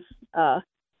chose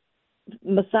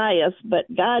Matthias, but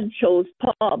God chose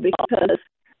Paul, because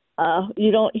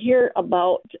you don't hear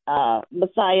about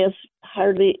Matthias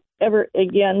hardly ever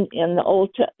again in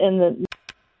the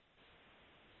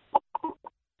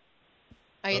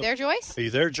Are you there, Joyce? Are you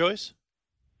there, Joyce?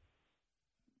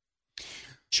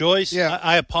 Joyce,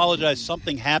 I apologize.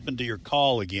 Something happened to your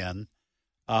call again.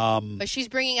 But she's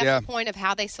bringing up the point of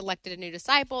how they selected a new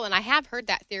disciple, and I have heard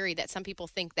that theory that some people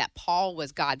think that Paul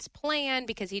was God's plan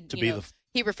because he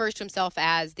refers to himself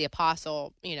as the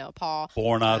apostle, Paul.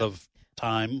 Born out of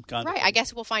time. Right. I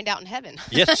guess we'll find out in heaven.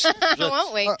 Yes.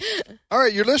 Won't we? All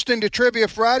right. You're listening to Trivia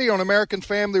Friday on American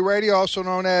Family Radio, also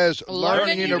known as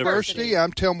Learning University.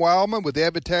 I'm Tim Wildman with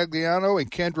Ed Vitagliano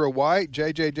and Kendra White.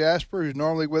 J.J. Jasper, who's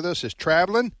normally with us, is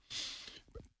traveling,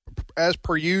 as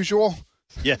per usual.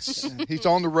 Yes. He's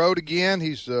on the road again.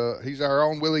 He's our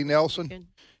own Willie Nelson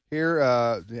here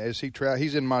as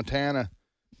he's in Montana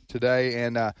today.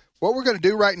 And what we're going to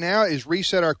do right now is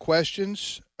reset our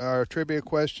questions, our trivia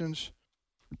questions.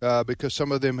 Because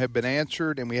some of them have been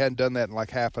answered, and we hadn't done that in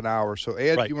like half an hour. So,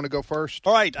 Ed, you want to go first?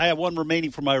 All right. I have one remaining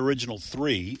for my original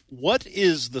 3. What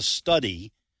is the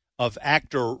study of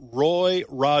actor Roy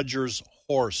Rogers'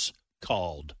 horse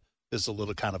called? This is a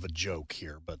little kind of a joke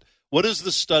here, but what is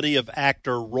the study of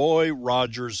actor Roy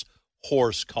Rogers'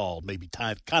 horse called? Maybe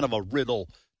kind of a riddle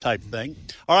type thing.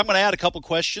 All right, I'm going to add a couple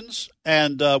questions,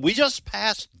 and we just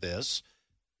passed this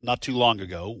not too long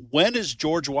ago. When is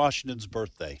George Washington's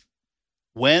birthday?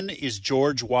 When is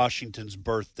George Washington's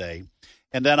birthday?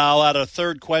 And then I'll add a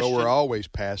 3rd question. Well, we're always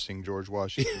passing George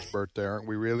Washington's birthday, aren't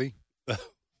we, really?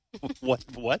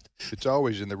 What? It's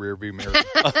always in the rearview mirror.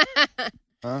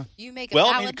 Huh? You make a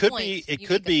valid point. It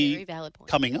could be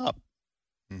coming up.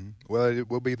 Mm-hmm. Well, it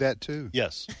will be that, too.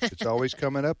 Yes. It's always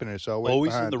coming up, and it's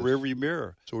always in the us. rearview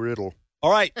mirror. It's a riddle.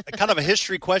 All right, kind of a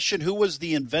history question. Who was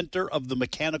the inventor of the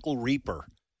mechanical reaper?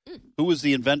 Who was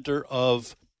the inventor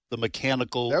of the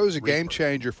mechanical That was a reaper? game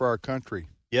changer for our country.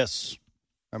 Yes.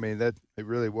 I mean, it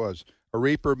really was. A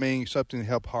reaper meaning something to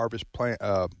help harvest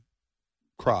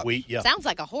crops. Wheat, yeah. Sounds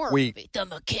like a horror Wheat. movie. The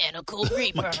Mechanical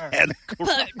Reaper. Mechanical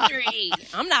Poetry.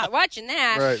 I'm not watching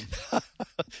that. Right.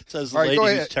 Says the All right, lady go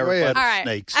who's ahead. terrified of All right.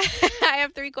 snakes. I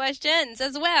have 3 questions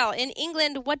as well. In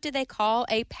England, what do they call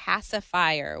a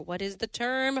pacifier? What is the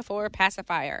term for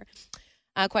pacifier?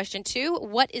 Question 2,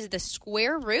 what is the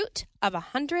square root of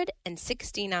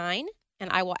 169? And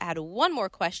I will add one more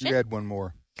question. You add one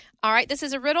more. All right, this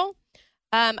is a riddle.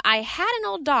 I had an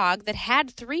old dog that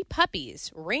had 3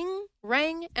 puppies, Ring,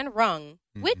 Rang, and Rung.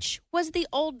 Which was the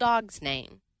old dog's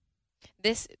name?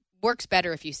 This works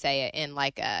better if you say it in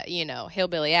like a,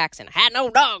 hillbilly accent. I had an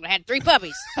old dog that had 3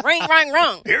 puppies, Ring, Rang,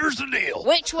 Rung. Here's the deal.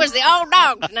 Which was the old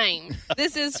dog's name?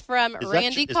 This is from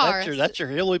Randy Carr. That's your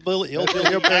hillbilly That's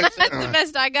the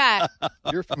best I got.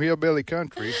 You're from hillbilly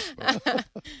country.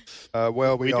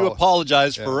 Well, we do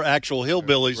apologize for actual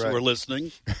hillbillies Right. who are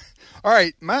listening. All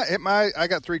right, I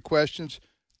got 3 questions.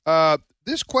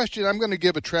 This question, I'm going to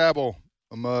give a travel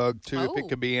mug to if it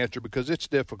can be answered because it's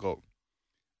difficult.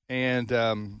 And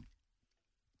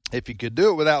if you could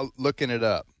do it without looking it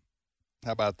up,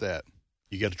 how about that?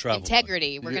 You got to travel.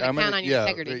 Integrity. We're going to count on your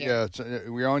integrity here. Yeah,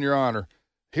 we're on your honor.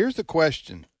 Here's the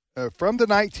question: from the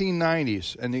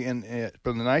 1990s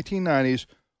from the 1990s,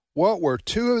 what were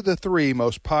 2 of the 3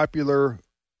 most popular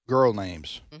girl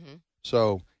names? Mm-hmm.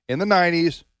 So in the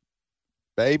 90s.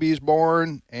 Baby's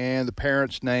born, and the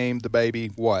parents named the baby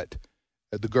what?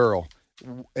 The girl.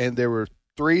 And there were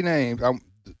 3 names.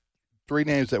 3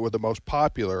 names that were the most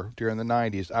popular during the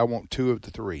 90s. I want 2 of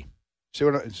the 3. See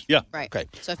what? Yeah. Right. Okay.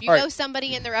 So if you know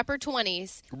somebody in their upper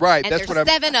 20s, right? And That's there's what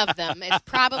 7 of them, it's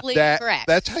probably correct.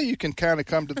 That's how you can kind of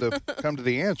come to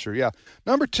the answer. Yeah.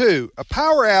 Number 2,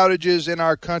 power outages in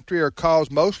our country are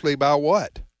caused mostly by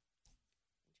what?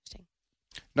 Interesting.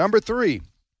 Number 3.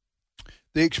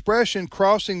 The expression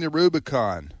crossing the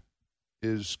Rubicon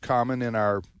is common in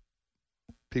our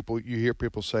people. You hear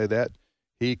people say that.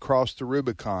 He crossed the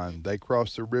Rubicon. They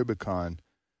crossed the Rubicon.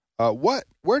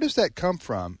 Where does that come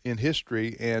from in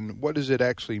history, and what does it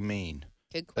actually mean?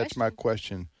 Good question. That's my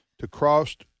question. To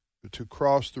cross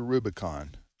the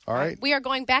Rubicon. All right. We are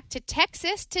going back to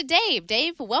Texas to Dave.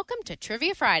 Dave, welcome to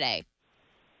Trivia Friday.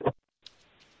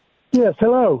 Yes,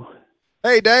 hello.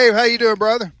 Hey, Dave. How you doing,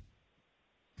 brother?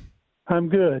 I'm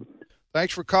good.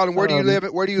 Thanks for calling. Where do you live?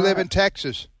 Where do you live in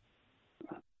Texas?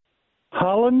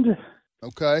 Holland.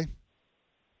 Okay.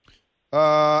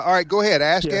 All right. Go ahead.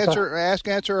 Ask,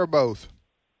 answer, or both.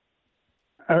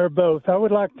 Or both. I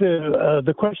would like to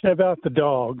the question about the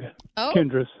dog. Oh,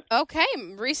 Kendra's. Okay.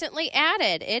 Recently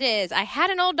added. It is. I had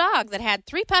an old dog that had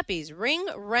 3 puppies, Ring,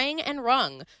 Rang, and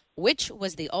Rung. Which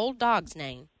was the old dog's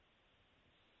name?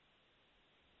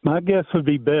 My guess would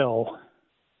be Belle.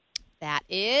 That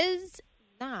is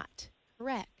not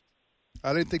correct.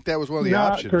 I didn't think that was one of the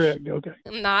options. Not correct. Okay.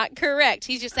 Not correct.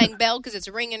 He's just saying Belle because it's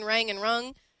Ring and Rang and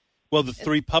Rung. Well, the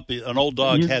 3 puppies. An old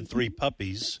dog had 3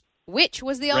 puppies. Which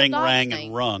was the old Ring, dog's Rang, name?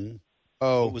 and Rung.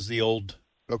 Oh, what was the old?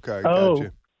 Okay,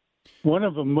 gotcha. One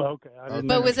of them. Okay,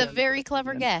 but it was a very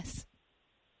clever guess.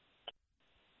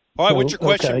 All right, what's your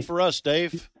question okay. for us,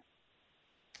 Dave?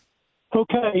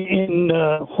 Okay,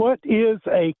 what is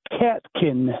a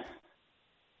catkin?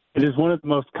 It is one of the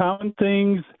most common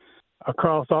things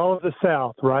across all of the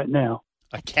South right now.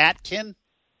 A catkin?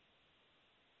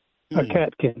 A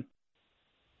catkin.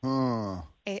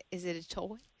 Is it a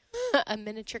toy? A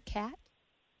miniature cat?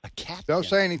 A cat? Don't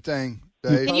say anything,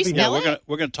 Dave. Can you spell it?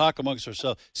 We're gonna talk amongst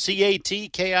ourselves.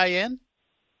 CATKIN?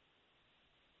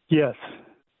 Yes.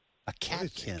 A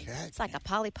catkin. It's like a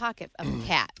Polly Pocket of a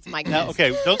cat. It's my guess. Now,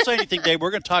 okay, don't say anything, Dave.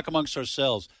 We're going to talk amongst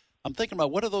ourselves. I'm thinking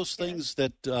about what are those things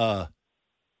that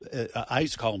I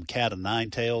used to call them cat of 9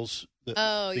 tails.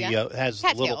 Has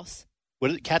cat little, tails.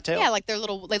 What is it? Cat tails? Yeah, like they're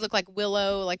little. They look like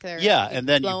willow, like they're and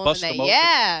then you bust them open.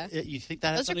 Yeah, you think that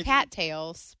has those are anything? cat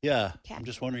tails. Yeah, I'm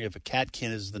just wondering if a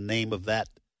catkin is the name of that.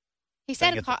 He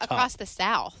said across the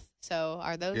South. So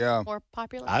are those more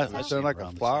popular? That sounds like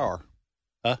a flower.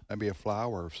 Huh? That'd be a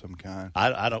flower of some kind.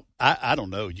 I don't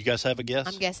know. You guys have a guess?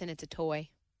 I'm guessing it's a toy.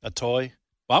 A toy?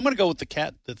 Well, I'm going to go with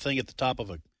the thing at the top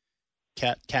of a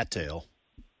cattail.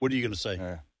 What are you going to say?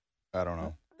 I don't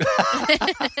know.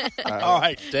 All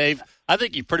right, Dave. I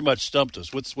think you pretty much stumped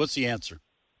us. What's the answer?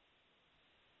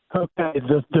 Okay,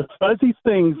 the fuzzy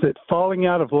things that falling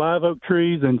out of live oak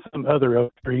trees and some other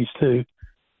oak trees too.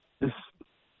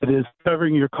 It is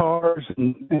covering your cars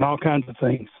and all kinds of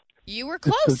things. You were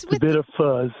close with a bit of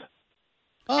fuzz.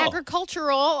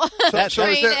 Agricultural So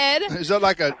brain, Ed. is that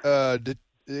like it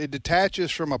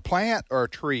detaches from a plant or a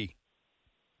tree?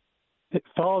 It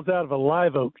falls out of a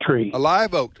live oak tree. A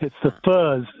live oak. It's the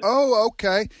fuzz. Oh,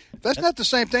 okay. That's not the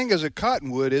same thing as a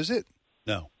cottonwood, is it?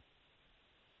 No.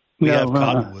 We No, have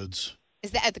cottonwoods.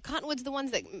 Is that the cottonwoods the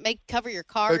ones that cover your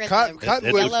car? And Cottonwood.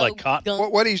 it looks like cotton.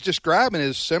 What he's describing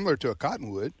is similar to a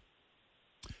cottonwood.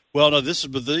 Well, no, these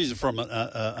are from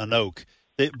an oak,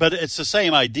 but it's the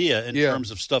same idea in terms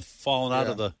of stuff falling out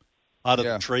of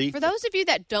the tree. For those of you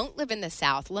that don't live in the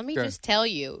South, let me just tell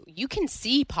you, you can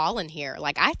see pollen here.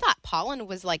 Like, I thought pollen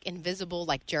was like invisible,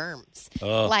 like germs.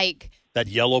 Like that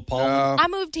yellow pollen. I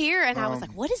moved here and I was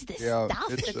like, what is this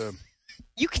stuff?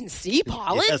 You can see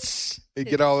pollen? Yes. It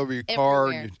get all over your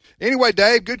car. Anyway,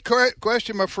 Dave, good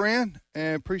question, my friend,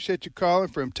 and appreciate you calling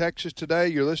from Texas today.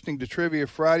 You're listening to Trivia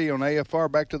Friday on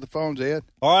AFR. Back to the phones, Ed.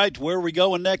 All right, where are we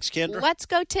going next, Kendra? Let's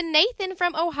go to Nathan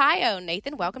from Ohio.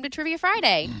 Nathan, welcome to Trivia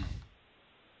Friday.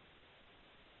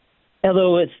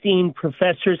 Hello, esteemed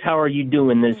professors. How are you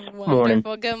doing this morning?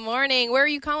 Wonderful. Good morning. Where are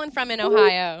you calling from in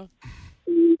Ohio?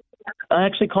 I'm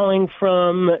actually calling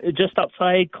from just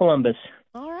outside Columbus.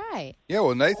 All right. Yeah,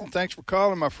 well, Nathan, thanks for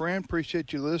calling, my friend.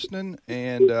 Appreciate you listening,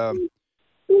 and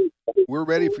we're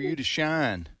ready for you to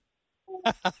shine.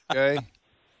 Okay?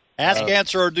 Ask,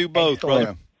 answer, or do both,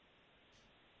 brother.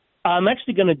 I'm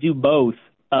actually going to do both.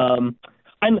 I'm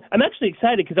actually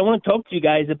excited because I want to talk to you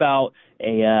guys about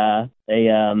a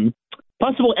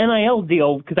possible NIL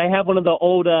deal because I have one of the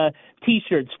old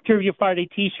T-shirts, Trivia Friday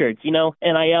T-shirts. You know,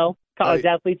 NIL. College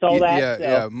athletes, all that.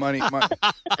 Yeah, money.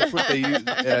 That's what they use.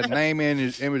 Name,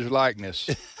 image, likeness.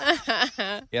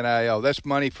 NIL. That's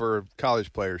money for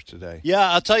college players today.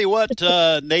 Yeah, I'll tell you what,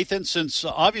 Nathan. Since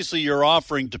obviously you're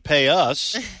offering to pay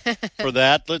us for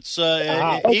that, let's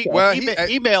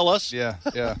email us. Yeah.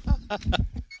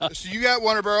 So you got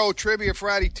one of our old Trivia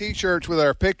Friday T-shirts with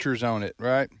our pictures on it,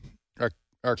 right?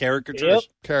 Our caricatures. Yep.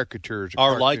 Caricatures.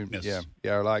 Our likeness.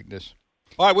 Yeah, our likeness.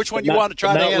 All right, which one you want to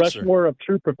try to answer? Mount Rushmore of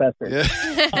true professors. Yeah.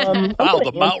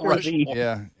 The Mount Rushmore.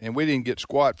 Yeah, and we didn't get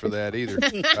squat for that either,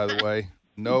 by the way.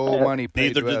 No money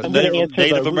paid Neither to us. did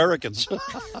Native Americans.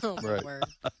 Right.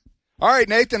 All right,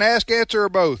 Nathan, ask, answer, or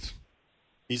both?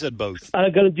 He said both.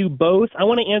 I'm going to do both. I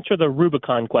want to answer the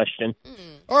Rubicon question.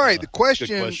 All right, the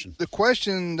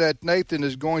question that Nathan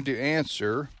is going to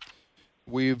answer,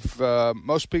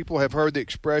 most people have heard the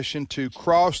expression to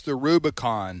cross the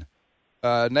Rubicon.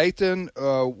 Nathan,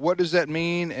 what does that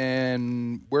mean,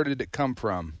 and where did it come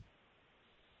from?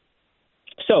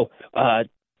 So, I'm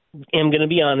going to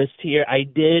be honest here. I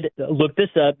did look this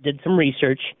up, did some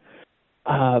research.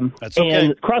 That's okay.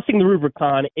 And crossing the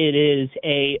Rubicon,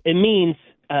 it means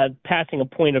passing a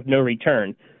point of no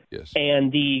return. Yes.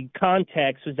 And the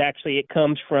context was actually, it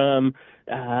comes from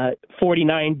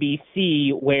 49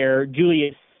 BC, where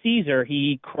Julius Caesar,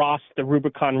 he crossed the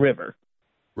Rubicon River.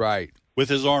 Right. With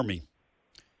his army.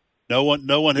 No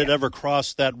one had ever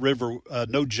crossed that river.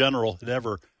 No general had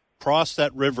ever crossed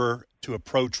that river to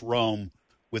approach Rome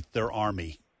with their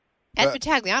army. Ed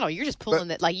Vitagliano, you're just pulling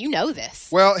that like you know this.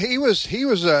 Well, he was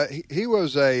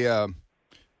a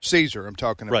Caesar. I'm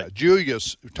talking about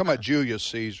Julius. I'm talking about Julius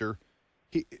Caesar.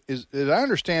 As I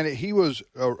understand it, he was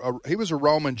a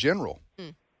Roman general.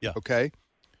 Yeah. Okay.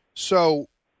 So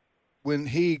when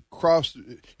he crossed,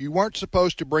 you weren't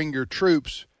supposed to bring your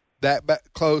troops that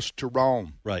close to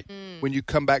Rome. Right. When you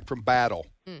come back from battle.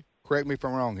 Correct me if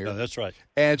I'm wrong here. No, that's right.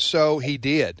 And so he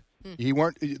did. He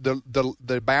weren't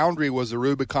the boundary was the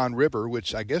Rubicon River,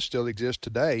 which I guess still exists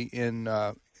today in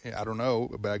I don't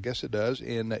know, but I guess it does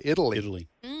in Italy.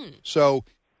 So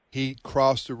he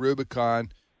crossed the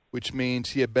Rubicon, which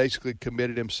means he had basically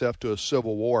committed himself to a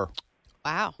civil war.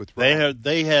 Wow. With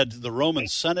the Roman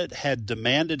Senate had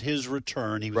demanded his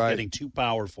return. He was getting too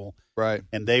powerful. Right.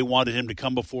 And they wanted him to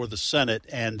come before the Senate,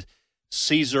 and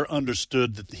Caesar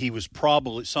understood that he was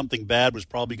something bad was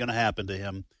probably going to happen to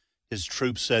him. His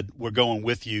troops said, "We're going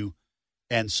with you."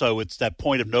 And so it's that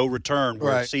point of no return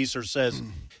where Caesar says,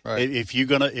 if you're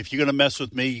gonna mess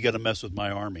with me, you got to mess with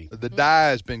my army. The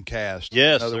die has been cast.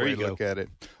 Yes, another there way you to go. look at it.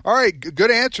 All right,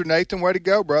 good answer, Nathan. Way to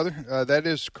go, brother. That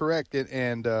is correct,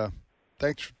 and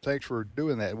thanks for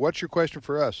doing that. What's your question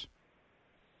for us?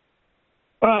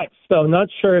 All right, so not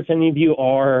sure if any of you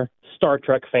are Star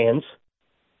Trek fans,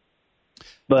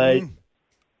 but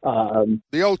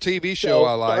the old TV show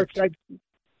I liked. Star Trek,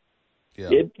 yeah.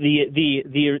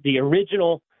 The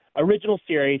original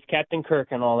series, Captain Kirk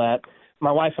and all that.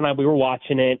 My wife and I, we were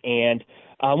watching it, and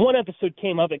one episode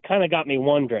came up. It kind of got me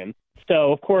wondering.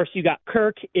 So, of course, you got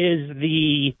Kirk is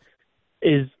the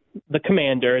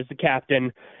commander, is the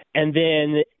captain, and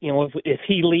then if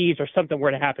he leaves or something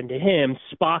were to happen to him,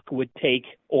 Spock would take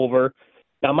over.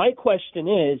 Now, my question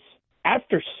is,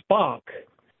 after Spock,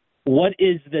 what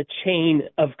is the chain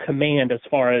of command as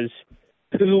far as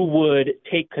who would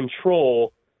take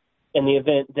control in the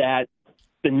event that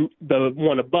the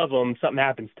one above them, something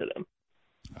happens to them?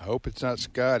 I hope it's not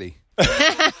Scotty.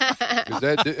 Because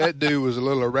that dude was a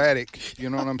little erratic, you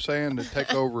know what I'm saying, to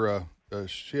take over a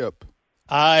ship.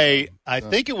 I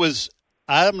think it was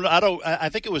I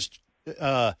think it was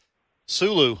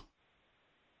Sulu.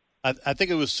 I think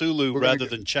it was Sulu rather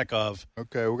than Chekhov.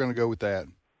 Okay, we're going to go with that.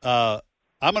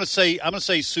 I'm going to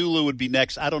say Sulu would be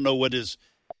next. I don't know what his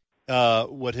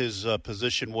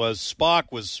position was. Spock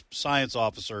was science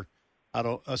officer. I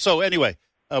don't. So anyway,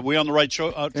 we on the right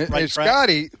show. Right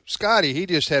track? Scotty, he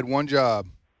just had one job.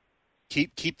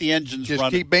 Keep the engines just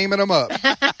running. Keep beaming them up.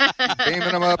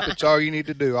 Beaming them up. That's all you need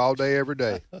to do all day, every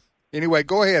day. Anyway,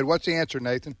 go ahead. What's the answer,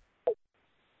 Nathan?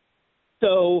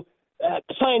 So,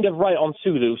 kind of right on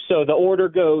Sulu. So the order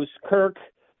goes Kirk,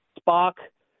 Spock,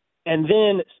 and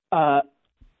then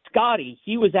Scotty.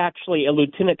 He was actually a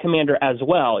lieutenant commander as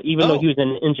well, even though he was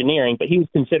in engineering, but he was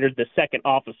considered the second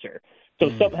officer. So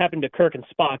if something happened to Kirk and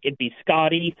Spock, it'd be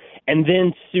Scotty, and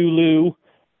then Sulu,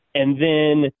 and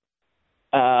then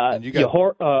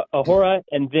Uhura,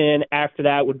 and then after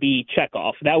that would be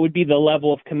Chekhov. That would be the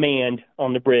level of command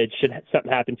on the bridge should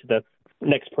something happen to the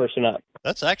next person up.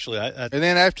 That's actually, and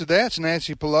then after that's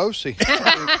Nancy Pelosi.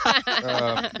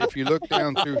 If you look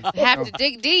down through, have to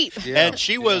dig deep. Yeah, and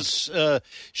she was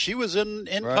in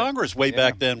right. Congress way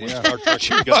back then when Star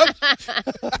Trek was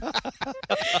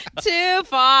too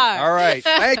far. All right,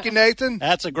 thank you, Nathan.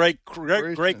 That's a great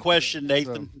question,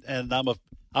 Nathan, and I'm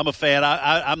a fan.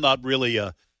 I'm not really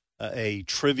a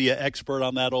trivia expert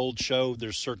on that old show.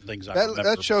 There's certain things I remember.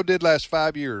 That show did last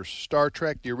 5 years. Star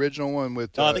Trek, the original one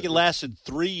with. I think it lasted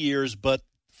 3 years, but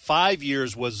 5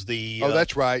 years was the.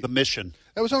 That's right. The mission.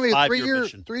 That was only a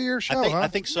 3-year show. I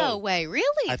think so. No way,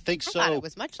 really? I think so. I thought it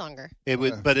was much longer. It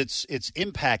was, but its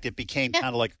impact. It became kind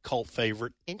of like a cult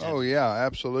favorite. Oh yeah,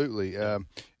 absolutely. And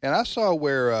I saw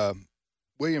where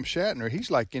William Shatner. He's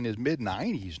like in his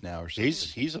mid-90s now or something.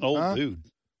 He's an old dude.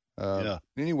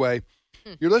 Anyway,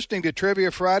 you're listening to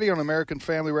Trivia Friday on American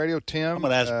Family Radio. Tim, I'm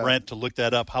going to ask Brent to look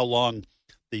that up, how long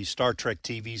the Star Trek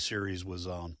TV series was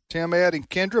on. Tim, Ed, and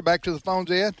Kendra, back to the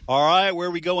phones, Ed. All right, where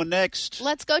are we going next?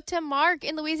 Let's go to Mark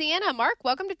in Louisiana. Mark,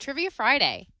 welcome to Trivia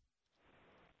Friday.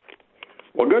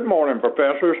 Well, good morning,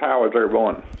 professors. How is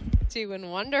everyone? Doing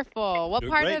wonderful. What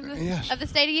part of the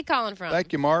state are you calling from?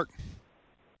 Thank you, Mark.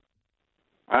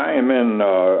 I am in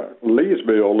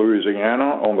Leesville, Louisiana,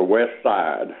 on the west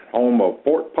side, home of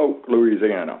Fort Polk,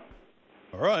 Louisiana.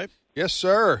 All right. Yes,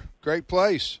 sir. Great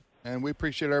place, and we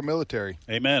appreciate our military.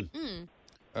 Amen.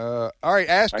 All right,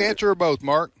 ask, answer, or both,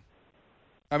 Mark.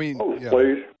 I mean,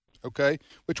 please. Okay.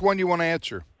 Which one do you want to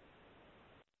answer?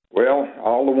 Well,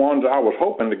 all the ones I was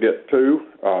hoping to get to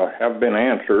have been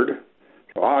answered,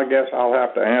 so I guess I'll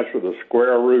have to answer the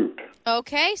square root.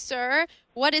 Okay, sir.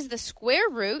 What is the square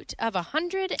root of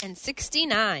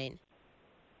 169?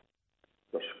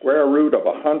 The square root of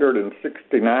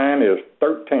 169 is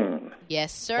 13.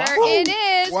 Yes, sir, it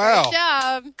is. Wow. Good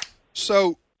job.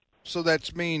 So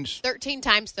that means 13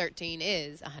 times 13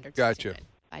 is 169. Gotcha.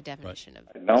 By definition of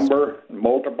a number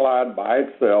multiplied by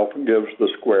itself gives the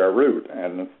square root,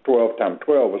 and 12 times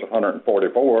 12 is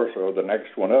 144. So the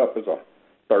next one up is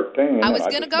 13. I was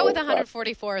going to go with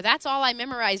 144. That's all I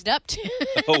memorized up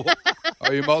to.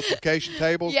 Are your multiplication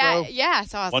tables? Yeah, though? yeah.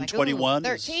 So I was 121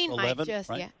 like, 13 11, might just,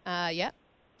 right? Yep.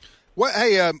 What?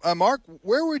 Hey, Mark,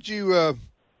 where would you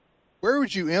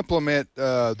implement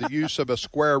the use of a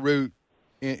square root?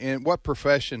 In what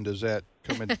profession does that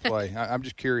come into play? I'm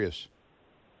just curious.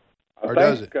 I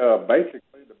think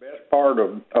basically the best part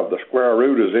of the square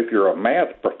root is if you're a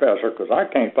math professor, because I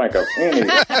can't think of any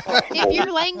possible. If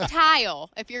you're laying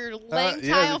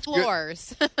tile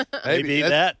floors. Maybe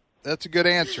that. That's a good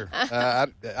answer.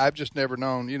 I've just never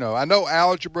known. You know, I know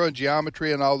algebra and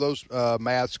geometry and all those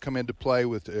maths come into play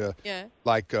with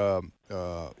like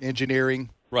engineering,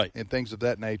 right, and things of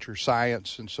that nature,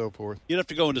 science and so forth. You'd have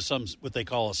to go into some what they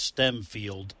call a STEM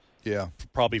field. Yeah,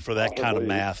 probably for that kind of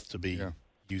math to be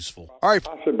useful. All right,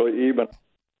 possibly even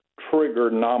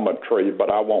trigonometry,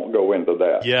 but I won't go into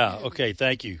that. Yeah. Okay.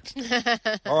 Thank you.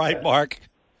 All right, Mark.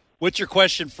 What's your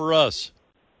question for us?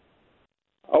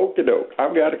 Okie doke.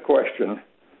 I've got a question.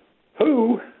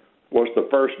 Who was the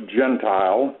first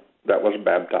Gentile that was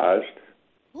baptized?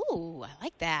 Ooh, I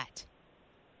like that.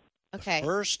 Okay. The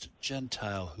first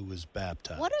Gentile who was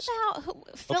baptized. What about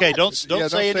Philip? Okay, don't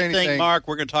say anything, Mark.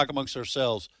 We're going to talk amongst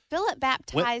ourselves. Philip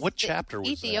baptized what chapter was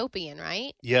Ethiopian, that?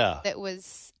 right? Yeah. That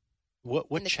was what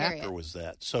chapter was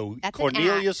that? So That's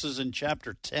Cornelius is in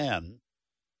chapter 10.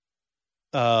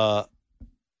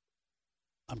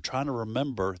 I'm trying to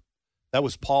remember. That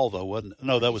was Paul, though, wasn't it?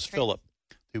 No, that was Philip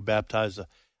who baptized.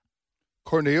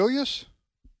 Cornelius?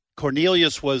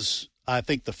 Cornelius was, I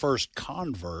think, the first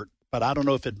convert, but I don't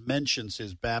know if it mentions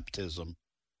his baptism.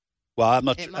 Well, I'm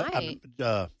not. It I'm might.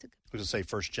 going to say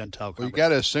first Gentile Well, you convert. got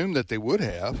to assume that they would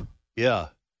have, Yeah.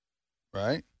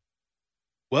 right?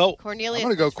 Well, Cornelius. I'm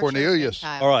gonna go was for sure Cornelius.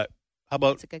 Gentile. all right. How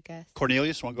about That's a good guess.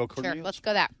 Cornelius? Want to go Cornelius? Sure, let's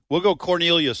go that. We'll go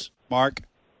Cornelius, Mark.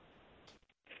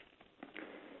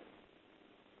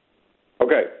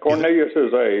 Okay, Cornelius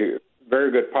is a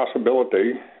very good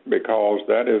possibility because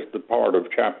that is the part of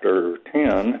chapter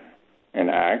 10 in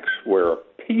Acts where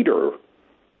Peter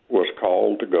was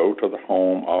called to go to the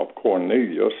home of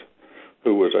Cornelius,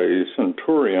 who was a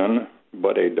centurion,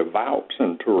 but a devout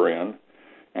centurion.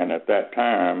 And at that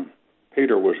time,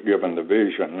 Peter was given the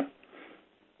vision,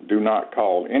 do not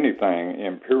call anything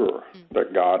impure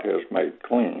that God has made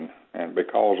clean. And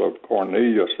because of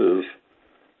Cornelius's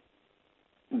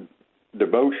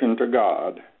devotion to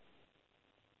God,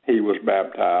 he was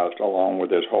baptized along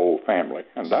with his whole family.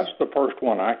 And that's the first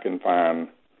one I can find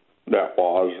that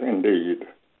was indeed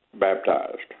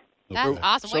baptized. That's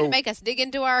awesome. Way to make us dig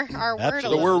into our word a So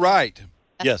little. we're right.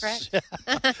 Yes.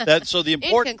 So the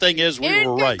important thing is we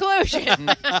were right. Conclusion.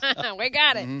 We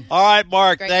got it. All right,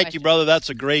 Mark. Great Thank question. you, brother. That's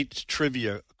a great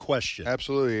trivia question.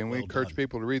 Absolutely. And we encourage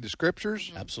people to read the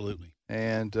scriptures. Absolutely.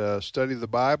 And study the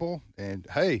Bible. And,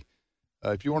 hey,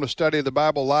 if you want to study the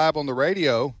Bible live on the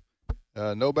radio,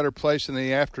 no better place in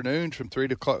the afternoons from 3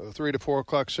 to 4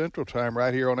 o'clock Central Time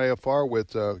right here on AFR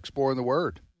with Exploring the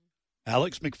Word.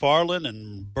 Alex McFarland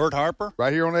and Bert Harper.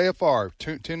 Right here on AFR.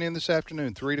 Tune in this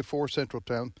afternoon, 3 to 4 Central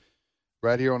Time,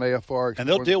 right here on AFR. And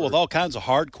they'll deal with all kinds of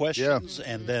hard questions,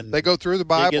 and then they go through the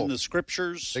Bible. dig in the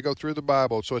scriptures. They go through the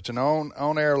Bible. So it's an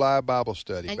on-air live Bible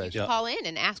study. And basically. you can call in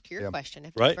and ask your question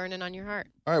if Right. it's burning on your heart.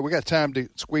 All right, we got time to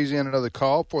squeeze in another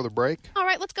call for the break. All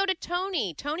right, let's go to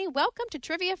Tony. Tony, welcome to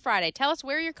Trivia Friday. Tell us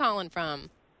where you're calling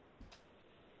from.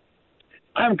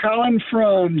 I'm calling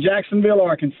from Jacksonville,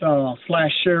 Arkansas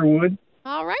 / Sherwood.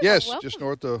 All right. Yes, well, welcome. just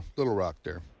north of Little Rock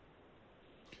there.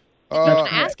 You want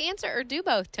to ask, answer, or do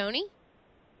both, Tony?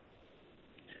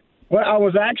 Well, I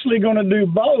was actually going to do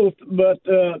both, but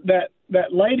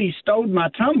that lady stole my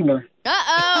tumbler.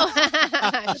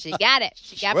 Uh-oh. She got it.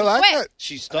 She got Well, me quick.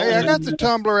 I got the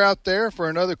tumbler out there for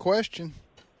another question.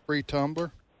 Free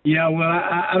tumbler. Yeah, well,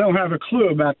 I don't have a clue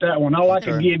about that one. All I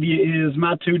can give you is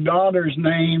my two daughters'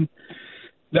 name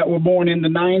that were born in the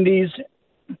 90s.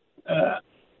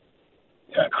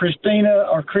 Christina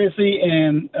or Chrissy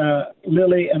and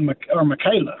Lily and or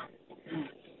Michaela.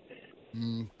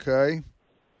 Okay.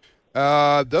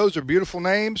 Those are beautiful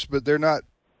names, but they're not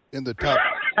in the top.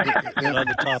 On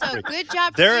the top So three. good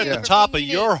job. They're for you at the for top of being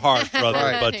your unique. heart, brother.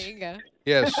 Right. But There you go.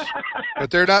 Yes,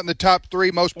 but they're not in the top 3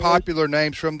 most popular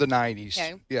names from the 90s.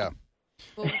 Okay. Yeah.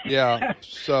 Yeah.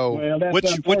 So, Well, that's what's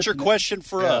your unfortunate. question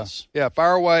for us? Yeah,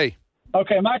 fire away.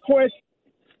 Okay, my question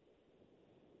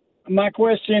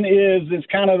is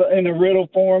kind of in a riddle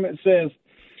form. It says,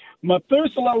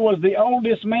 Methuselah was the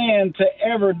oldest man to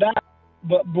ever die,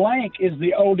 but blank is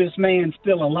the oldest man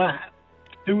still alive.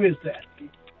 Who is that?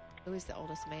 Who is the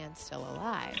oldest man still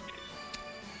alive?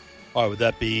 All right, would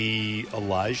that be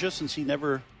Elijah since he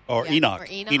never, or Yeah, Enoch? or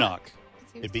Enoch. Enoch.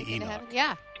 He was It'd be taken to Enoch. heaven?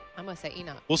 Yeah, I'm going to say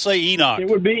Enoch. We'll say Enoch. It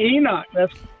would be Enoch.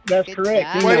 That's Good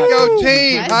correct. job. Way to Enoch. go,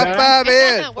 team. Nice. High five,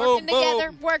 Ed. Working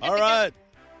together. Working All together. right.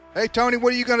 Hey, Tony,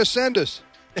 what are you going to send us?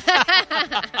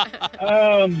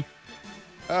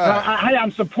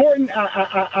 I'm supporting.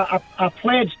 I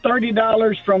pledged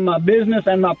 $30 from my business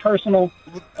and my personal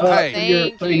Hey. your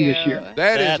Thank thing you. this year.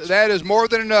 That is more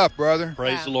than enough, brother.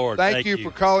 Praise the Lord. Thank you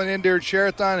for calling in during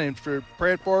Share-a-thon and for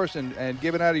praying for us and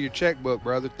giving out of your checkbook,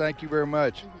 brother. Thank you very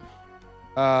much.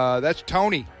 That's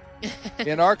Tony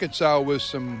in Arkansas with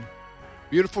some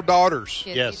beautiful daughters.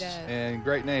 Yes. he does. And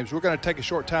great names. We're going to take a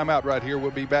short time out right here.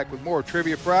 We'll be back with more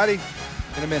Trivia Friday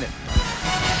in a minute.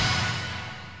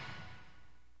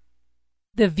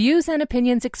 The views and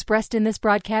opinions expressed in this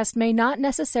broadcast may not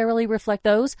necessarily reflect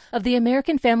those of the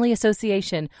American Family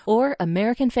Association or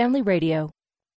American Family Radio.